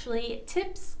 including actually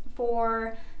tips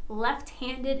for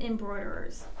left-handed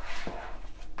embroiderers.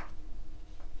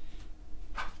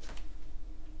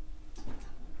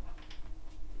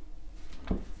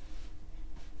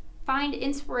 Find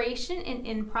inspiration in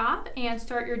improv and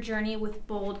start your journey with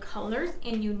bold colors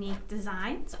and unique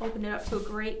designs. Open it up to a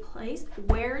great place.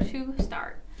 Where to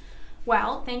start?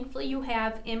 Well, thankfully you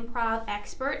have improv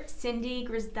expert Cindy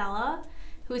Grisdella,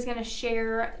 who's going to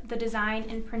share the design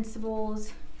and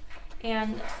principles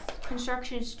and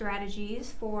construction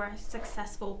strategies for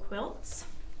successful quilts.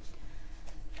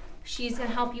 She's going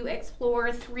to help you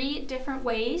explore 3 different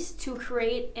ways to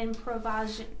create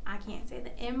improvisation. I can't say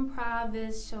the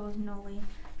improvisationally.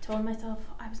 Told myself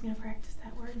I was going to practice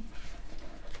that word.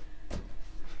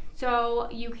 So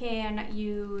you can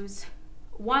use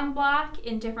one block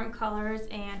in different colors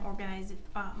and organize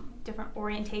different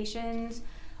orientations.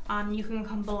 You can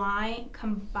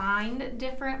combine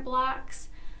different blocks.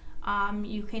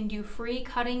 You can do free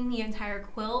cutting the entire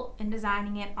quilt and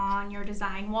designing it on your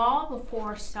design wall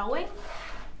before sewing.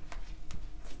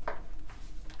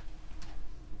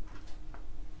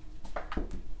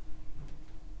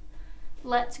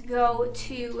 Let's go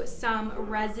to some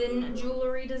resin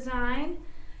jewelry design.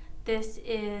 This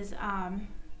is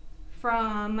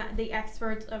from the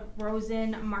experts of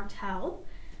Rosen Martel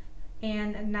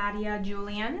and Nadia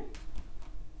Julian.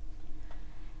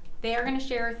 They are going to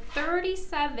share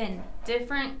 37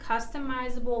 different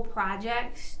customizable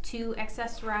projects to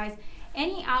accessorize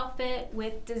any outfit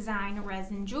with design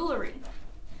resin jewelry.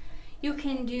 You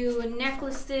can do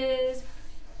necklaces,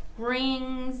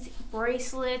 rings,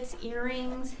 bracelets,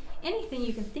 earrings, anything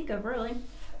you can think of really.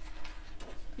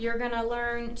 You're going to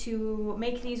learn to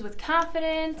make these with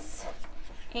confidence,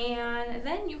 and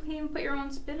then you can even put your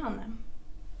own spin on them.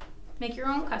 Make your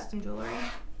own custom jewelry.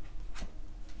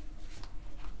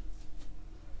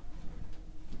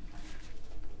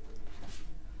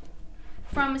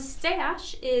 From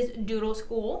Stash is Doodle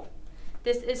School.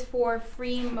 This is for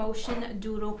free motion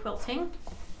doodle quilting.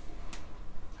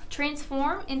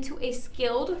 Transform into a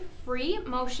skilled free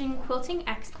motion quilting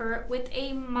expert with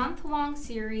a month-long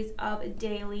series of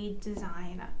daily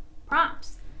design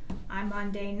prompts. I'm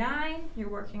on day 9. You're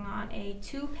working on a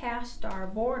 2-pass star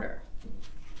border.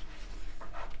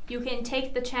 You can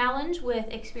take the challenge with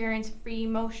experienced free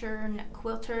motion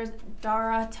quilters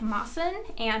Dara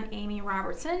Tomasin and Amy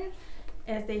Robertson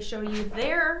as they show you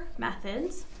their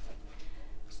methods.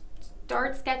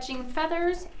 Start sketching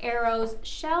feathers, arrows,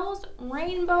 shells,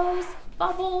 rainbows,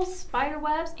 bubbles, spider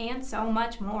webs, and so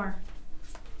much more.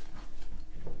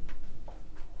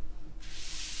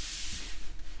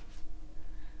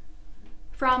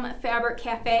 From Fabric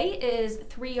Cafe is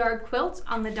 3-yard quilts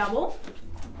on the double.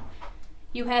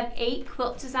 You have 8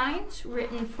 quilt designs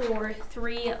written for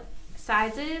 3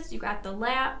 sizes. You got the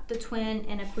lap, the twin,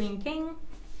 and a queen king.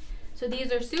 So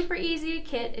these are super easy to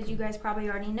kit, as you guys probably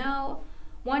already know.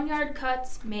 1-yard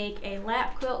cuts make a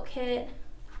lap quilt kit.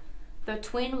 The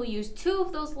twin will use 2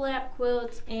 of those lap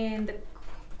quilts, and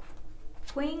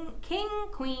the king,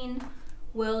 queen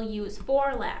will use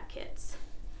 4 lap kits.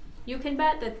 You can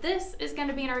bet that this is going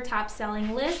to be in our top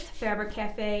selling list. Fabric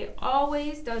Cafe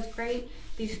always does great.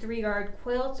 These 3-yard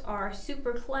quilts are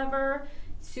super clever,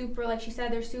 super, like she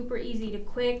said, they're super easy to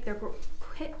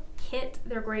kit.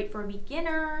 They're great for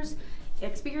beginners,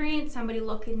 experienced, somebody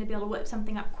looking to be able to whip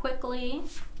something up quickly.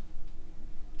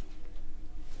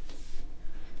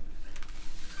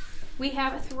 We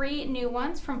have 3 new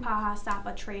ones from Paha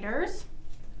Sapa Traders.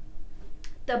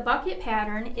 The bucket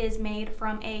pattern is made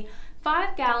from a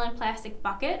 5-gallon plastic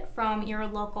bucket from your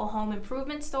local home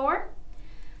improvement store.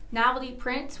 Novelty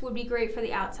prints would be great for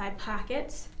the outside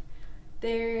pockets.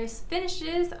 There's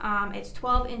finishes, it's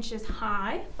 12 inches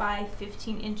high by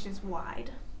 15 inches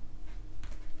wide.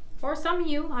 Or some of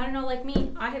you, I don't know, like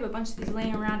me, I have a bunch of these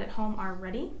laying around at home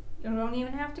already. You don't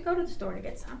even have to go to the store to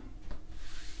get some.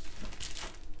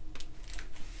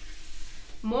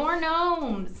 More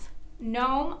gnomes.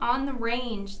 Gnome on the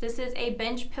range. This is a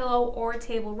bench pillow or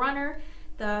table runner.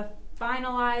 The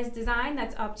finalized design,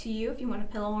 that's up to you if you want a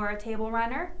pillow or a table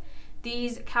runner.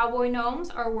 These cowboy gnomes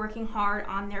are working hard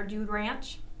on their dude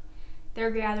ranch.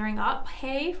 They're gathering up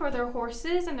hay for their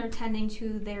horses and they're tending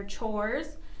to their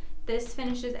chores. This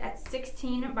finishes at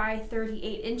 16 by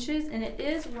 38 inches and it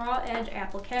is raw edge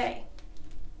applique.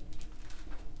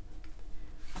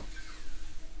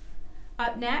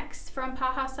 Up next from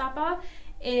Paha Sapa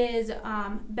is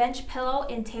bench pillow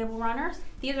and table runners.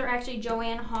 These are actually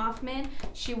Joanne Hoffman.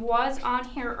 She was on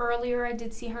here earlier. I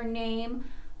did see her name.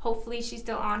 Hopefully she's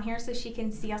still on here so she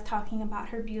can see us talking about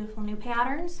her beautiful new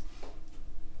patterns.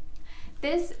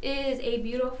 This is a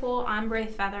beautiful ombre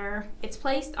feather. It's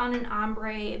placed on an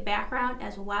ombre background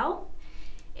as well.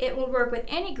 It will work with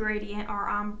any gradient or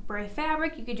ombre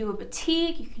fabric. You could do a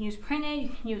batik, you can use printed, you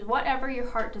can use whatever your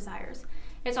heart desires.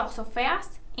 It's also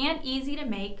fast and easy to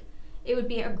make. It would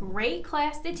be a great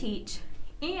class to teach,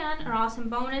 and an awesome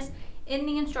bonus, in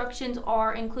the instructions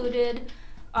are included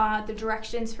the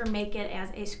directions for make it as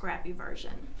a scrappy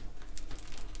version.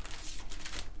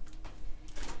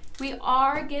 We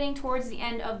are getting towards the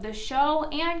end of the show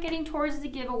and getting towards the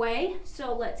giveaway,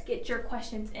 so let's get your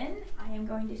questions in. I am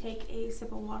going to take a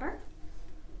sip of water.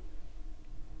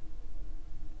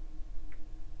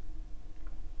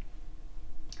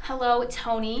 Hello,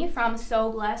 Tony from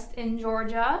So Blessed in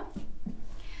Georgia.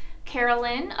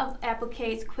 Carolyn of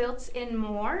Appliques Quilts and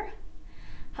More.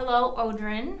 Hello,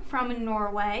 Odrin from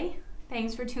Norway.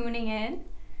 Thanks for tuning in.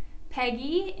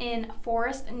 Peggy in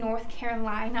Forest, North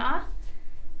Carolina.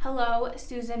 Hello,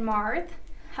 Susan Marth.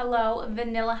 Hello,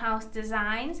 Vanilla House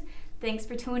Designs. Thanks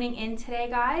for tuning in today,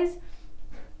 guys.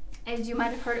 As you might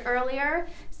have heard earlier,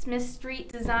 Smith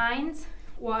Street Designs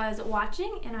was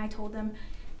watching, and I told her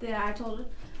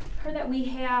that we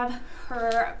have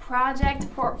her project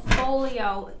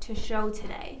portfolio to show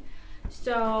today.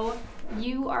 So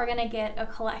you are going to get a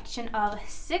collection of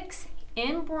 6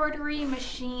 embroidery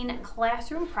machine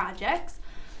classroom projects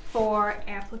for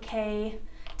applique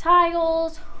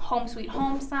tiles, home sweet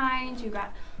home signs. You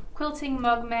got quilting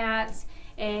mug mats,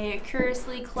 a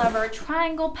curiously clever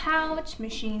triangle pouch,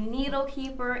 machine needle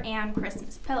keeper, and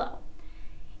Christmas pillow.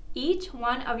 Each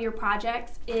one of your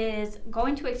projects is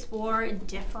going to explore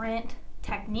different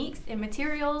techniques and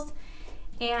materials,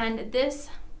 and this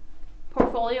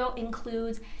portfolio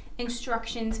includes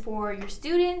instructions for your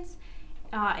students,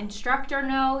 instructor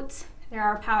notes, there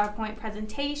are PowerPoint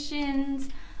presentations,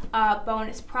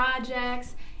 bonus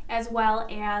projects, as well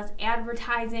as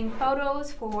advertising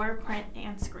photos for print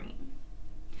and screen.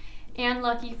 And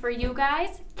lucky for you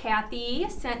guys, Kathy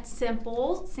sent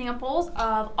samples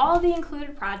of all the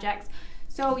included projects,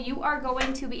 so you are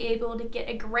going to be able to get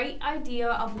a great idea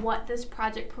of what this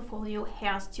project portfolio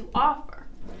has to offer.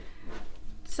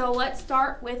 So let's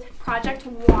start with project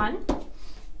 1,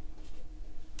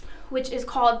 which is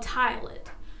called Tile It.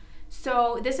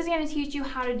 So this is going to teach you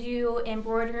how to do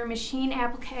embroidery machine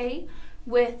applique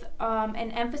with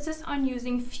an emphasis on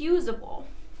using fusible.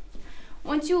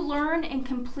 Once you learn and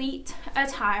complete a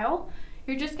tile,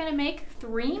 you're just going to make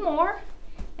 3 more,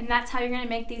 and that's how you're going to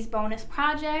make these bonus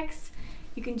projects.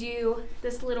 You can do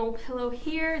this little pillow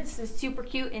here. This is super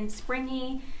cute and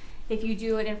springy. If you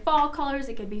do it in fall colors,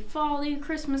 it could be fall-y,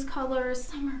 Christmas colors,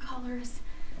 summer colors.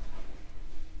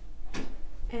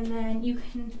 And then you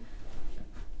can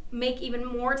make even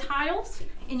more tiles,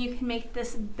 and you can make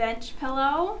this bench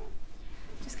pillow.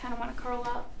 Just kind of want to curl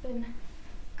up and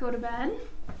go to bed.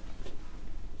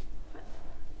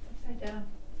 Upside down.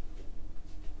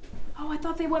 Oh, I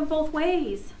thought they went both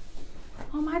ways.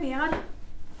 Oh, my bad.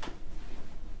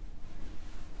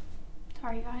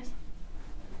 Sorry, guys.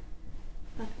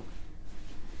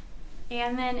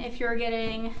 And then if you're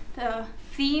getting the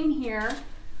theme here,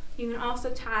 you can also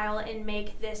tile and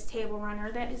make this table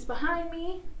runner that is behind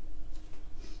me.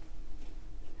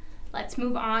 Let's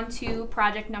move on to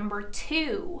project number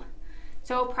 2.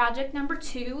 So project number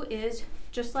 2 is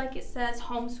just like it says,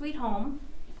 Home Sweet Home.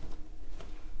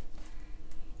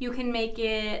 You can make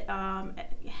it,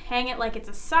 hang it like it's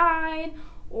a sign,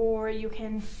 or you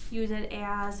can use it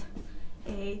as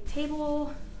a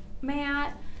table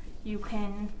mat. You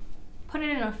can put it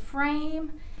in a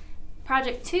frame.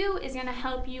 Project 2 is going to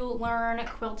help you learn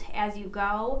quilt as you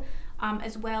go,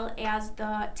 as well as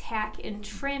the tack and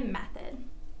trim method.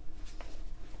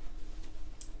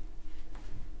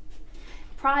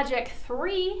 Project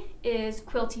 3 is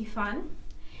Quilty Fun,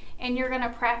 and you're going to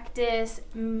practice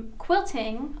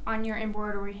quilting on your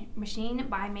embroidery machine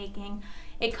by making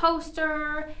a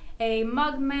coaster, a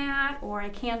mug mat, or a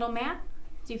candle mat.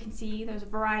 As you can see, there's a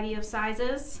variety of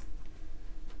sizes.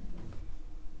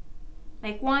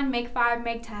 Make 1, make 5,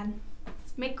 make 10.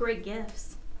 Make great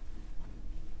gifts.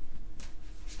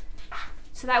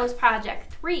 So that was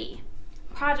project 3.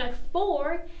 Project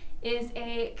 4 is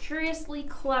a curiously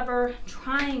clever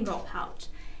triangle pouch.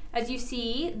 As you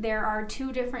see, there are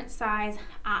 2 different size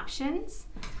options.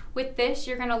 With this,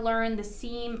 you're going to learn the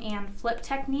seam and flip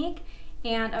technique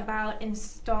and about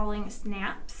installing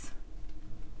snaps.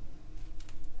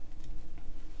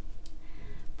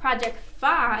 Project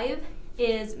 5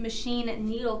 is machine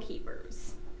needle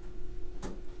keepers.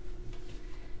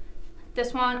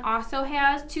 This one also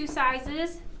has 2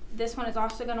 sizes. This one is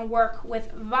also going to work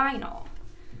with vinyl.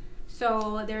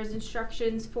 So there's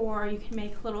instructions for, you can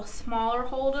make little smaller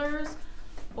holders,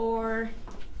 or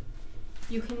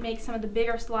you can make some of the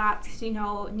bigger slots, because you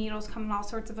know needles come in all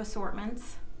sorts of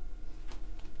assortments.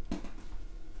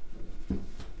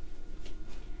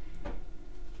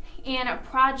 And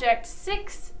project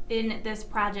 6 in this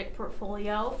project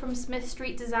portfolio from Smith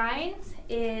Street Designs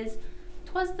is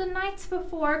 'Twas the Nights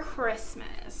Before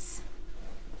Christmas.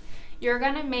 You're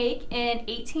gonna make an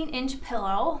 18-inch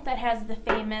pillow that has the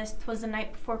famous 'Twas the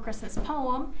Night Before Christmas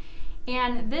poem,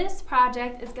 and this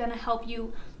project is gonna help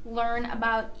you learn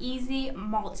about easy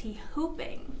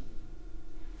multi-hooping.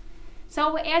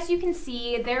 So as you can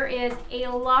see, there is a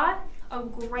lot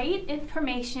of great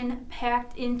information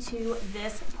packed into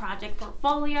this project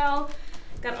portfolio.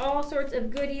 Got all sorts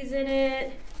of goodies in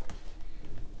it.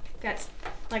 Got,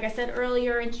 like I said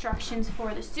earlier, instructions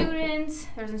for the students.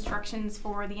 There's instructions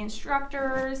for the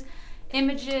instructors.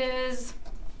 images,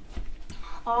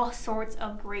 all sorts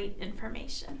of great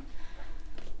information.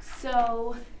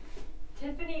 So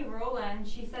Tiffany Rowland,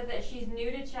 she said that she's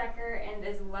new to Checker and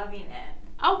is loving it.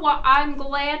 oh, well, I'm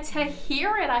glad to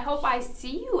hear it. I hope I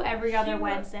see you every other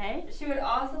Wednesday. She would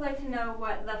also like to know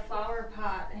what the flower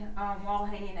pot wall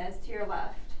hanging is to your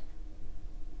left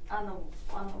on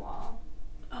the wall.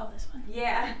 Oh, this one.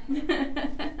 Yeah.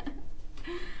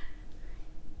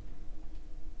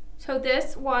 So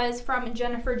this was from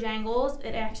Jennifer Jangles.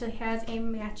 It actually has a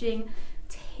matching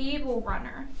table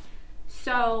runner.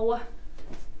 So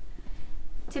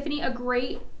Tiffany, a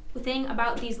great thing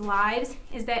about these lives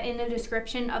is that in the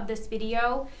description of this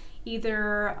video,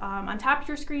 either on top of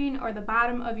your screen or the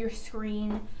bottom of your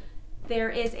screen, there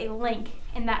is a link,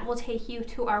 and that will take you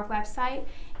to our website.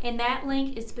 And that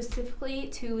link is specifically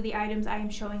to the items I am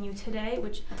showing you today,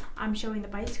 which I'm showing the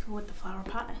bicycle with the flower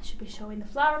pot. I should be showing the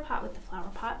flower pot with the flower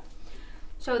pot.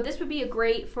 So this would be a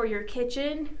great for your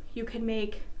kitchen. You can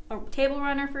make a table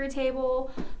runner for your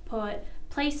table, put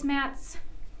placemats,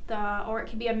 or it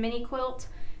could be a mini quilt,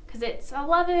 because it's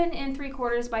 11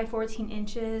 3/4 by 14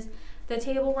 inches. The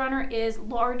table runner is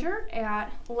larger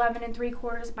at 11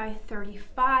 3/4 by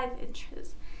 35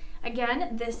 inches.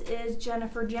 Again, this is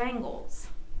Jennifer Jangles.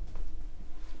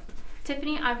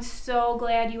 Tiffany, I'm so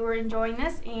glad you were enjoying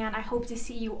this, and I hope to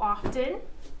see you often.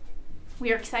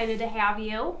 We are excited to have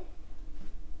you.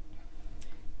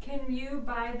 Can you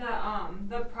buy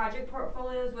the project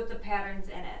portfolios with the patterns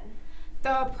in it?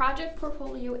 The project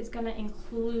portfolio is going to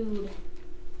include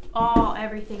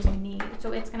everything you need.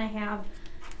 So it's going to have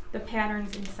the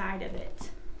patterns inside of it.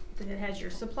 So it has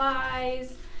your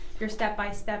supplies, your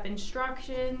step-by-step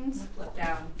instructions. Flip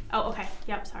down. Oh, okay.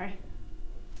 Yep, sorry.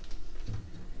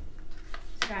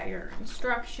 It's got your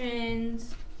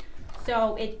instructions.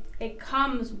 So it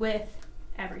comes with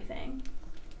everything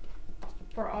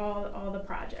for all the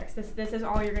projects. This is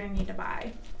all you're going to need to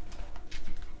buy.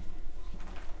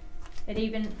 It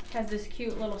even has this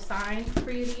cute little sign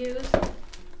for you to use.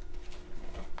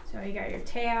 So you got your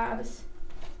tabs.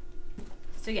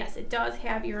 So yes, it does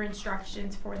have your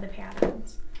instructions for the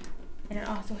patterns. And it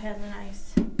also has a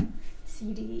nice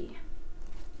CD.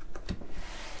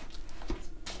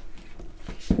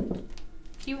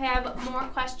 If you have more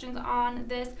questions on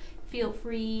this, feel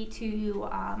free to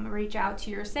reach out to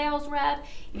your sales rep.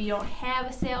 If you don't have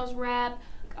a sales rep,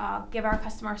 give our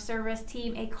customer service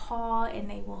team a call and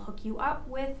they will hook you up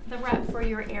with the rep for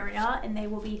your area, and they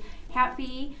will be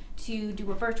happy to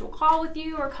do a virtual call with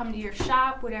you or come to your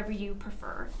shop, whatever you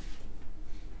prefer.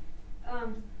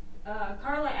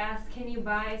 Carla asked, can you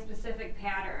buy a specific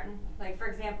pattern? Like, for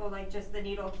example, like just the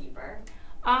needle keeper?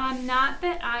 Not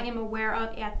that I am aware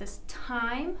of at this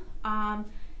time.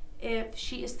 If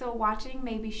she is still watching,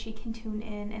 maybe she can tune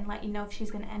in and let you know if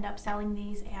she's going to end up selling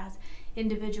these as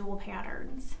individual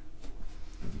patterns.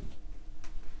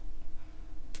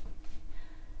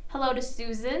 Hello to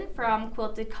Susan from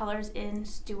Quilted Colors in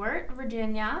Stuart,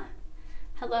 Virginia.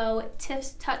 Hello,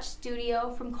 Tiff's Touch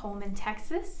Studio from Coleman,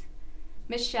 Texas.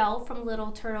 Michelle from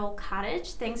Little Turtle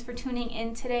Cottage. Thanks for tuning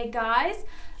in today, guys.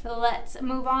 Let's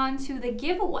move on to the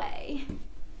giveaway.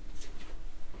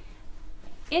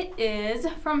 It is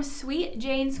from Sweet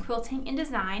Jane's Quilting and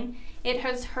Design. It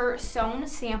has her sewn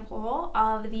sample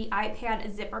of the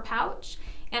iPad zipper pouch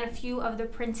and a few of the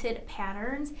printed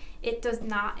patterns. It does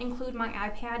not include my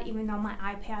iPad, even though my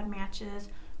iPad matches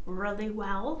really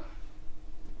well.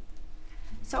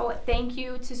 So thank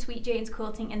you to Sweet Jane's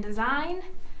Quilting and Design.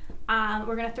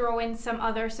 We're going to throw in some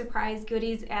other surprise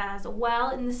goodies as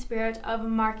well in the spirit of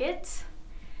market.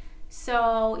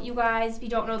 So you guys, if you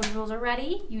don't know the rules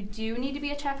already, you do need to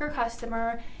be a Checker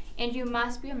customer, and you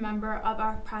must be a member of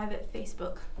our private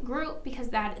Facebook group, because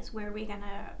that is where we're going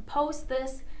to post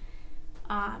this.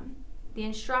 The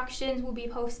instructions will be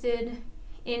posted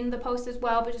in the post as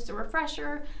well, but just a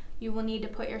refresher, you will need to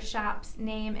put your shop's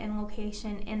name and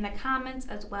location in the comments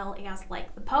as well as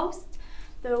like the post.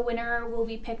 The winner will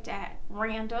be picked at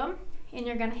random, and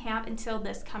you're going to have until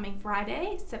this coming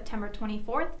Friday, September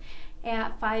 24th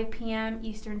at 5 p.m.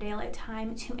 Eastern Daylight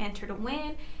Time to enter to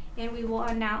win, and we will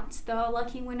announce the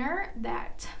lucky winner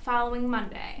that following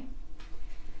Monday.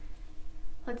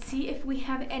 Let's see if we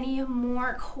have any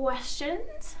more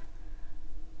questions.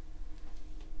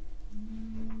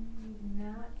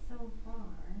 Not so far.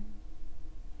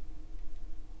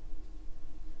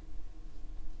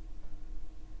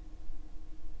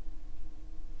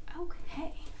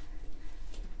 Okay.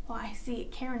 Well, I see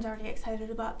Karen's already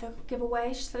excited about the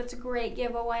giveaway. She said it's a great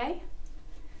giveaway.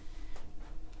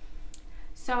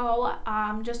 So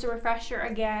just a refresher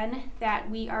again that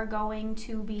we are going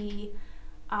to be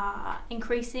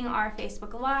increasing our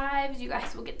Facebook Lives. You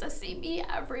guys will get to see me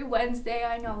every Wednesday.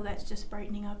 I know that's just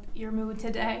brightening up your mood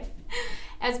today.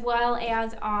 As well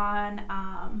as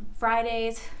on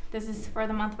Fridays. This is for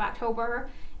the month of October.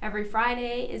 Every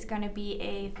Friday is going to be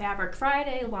a Fabric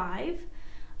Friday live.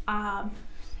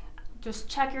 Just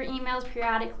check your emails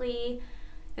periodically.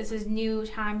 This is new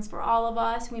times for all of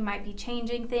us. We might be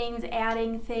changing things,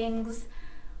 adding things.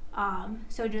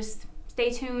 So just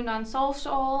stay tuned on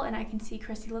social. And I can see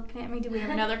Chrissy looking at me. Do we have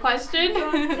another question?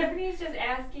 Well, Tiffany's just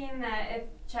asking that if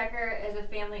Checker is a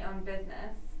family-owned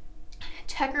business.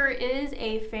 Checker is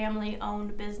a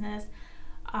family-owned business.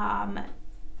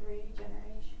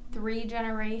 3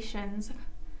 generations.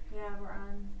 Yeah, we're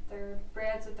on third.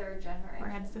 Brad's the third generation.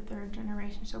 Brad's the 3rd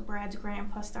generation, so Brad's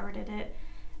grandpa started it.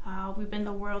 We've been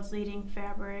the world's leading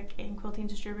fabric and quilting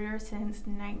distributor since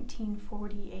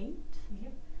 1948.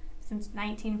 Yep. Since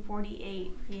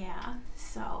 1948, yeah.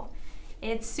 So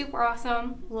it's super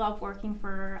awesome. Love working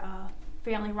for a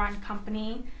family-run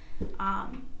company.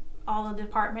 All the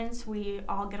departments, we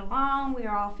all get along. We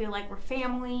all feel like we're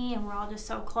family, and we're all just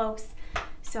so close.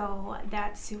 So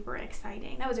that's super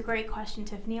exciting. That was a great question,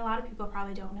 Tiffany. A lot of people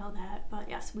probably don't know that, but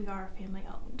yes, we are family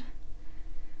owned.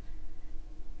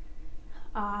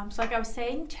 So like I was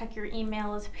saying, check your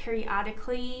emails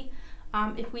periodically.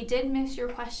 If we did miss your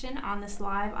question on this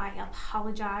live, I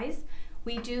apologize.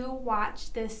 We do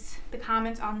watch the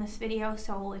comments on this video,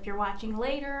 so if you're watching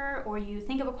later or you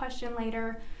think of a question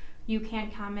later, you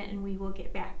can comment and we will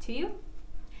get back to you.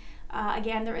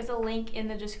 Again, there is a link in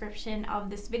the description of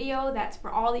this video that's for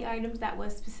all the items that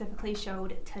was specifically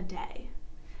showed today.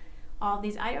 All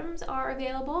these items are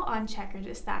available on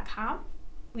checkerdist.com.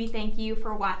 We thank you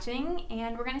for watching,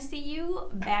 and we're going to see you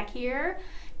back here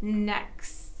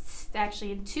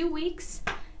actually in 2 weeks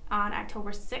on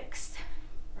October 6th.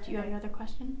 Do you have another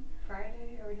question?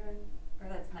 Friday? Are we doing, or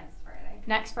that's next Friday?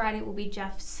 Next Friday will be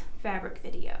Jeff's fabric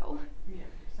video. Yeah.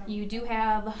 You do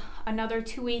have another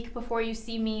 2 weeks before you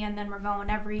see me, and then we're going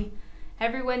every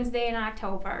Wednesday in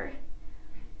October.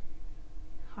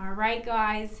 All right,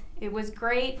 guys. It was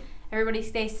great. Everybody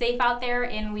stay safe out there,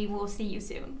 and we will see you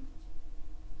soon.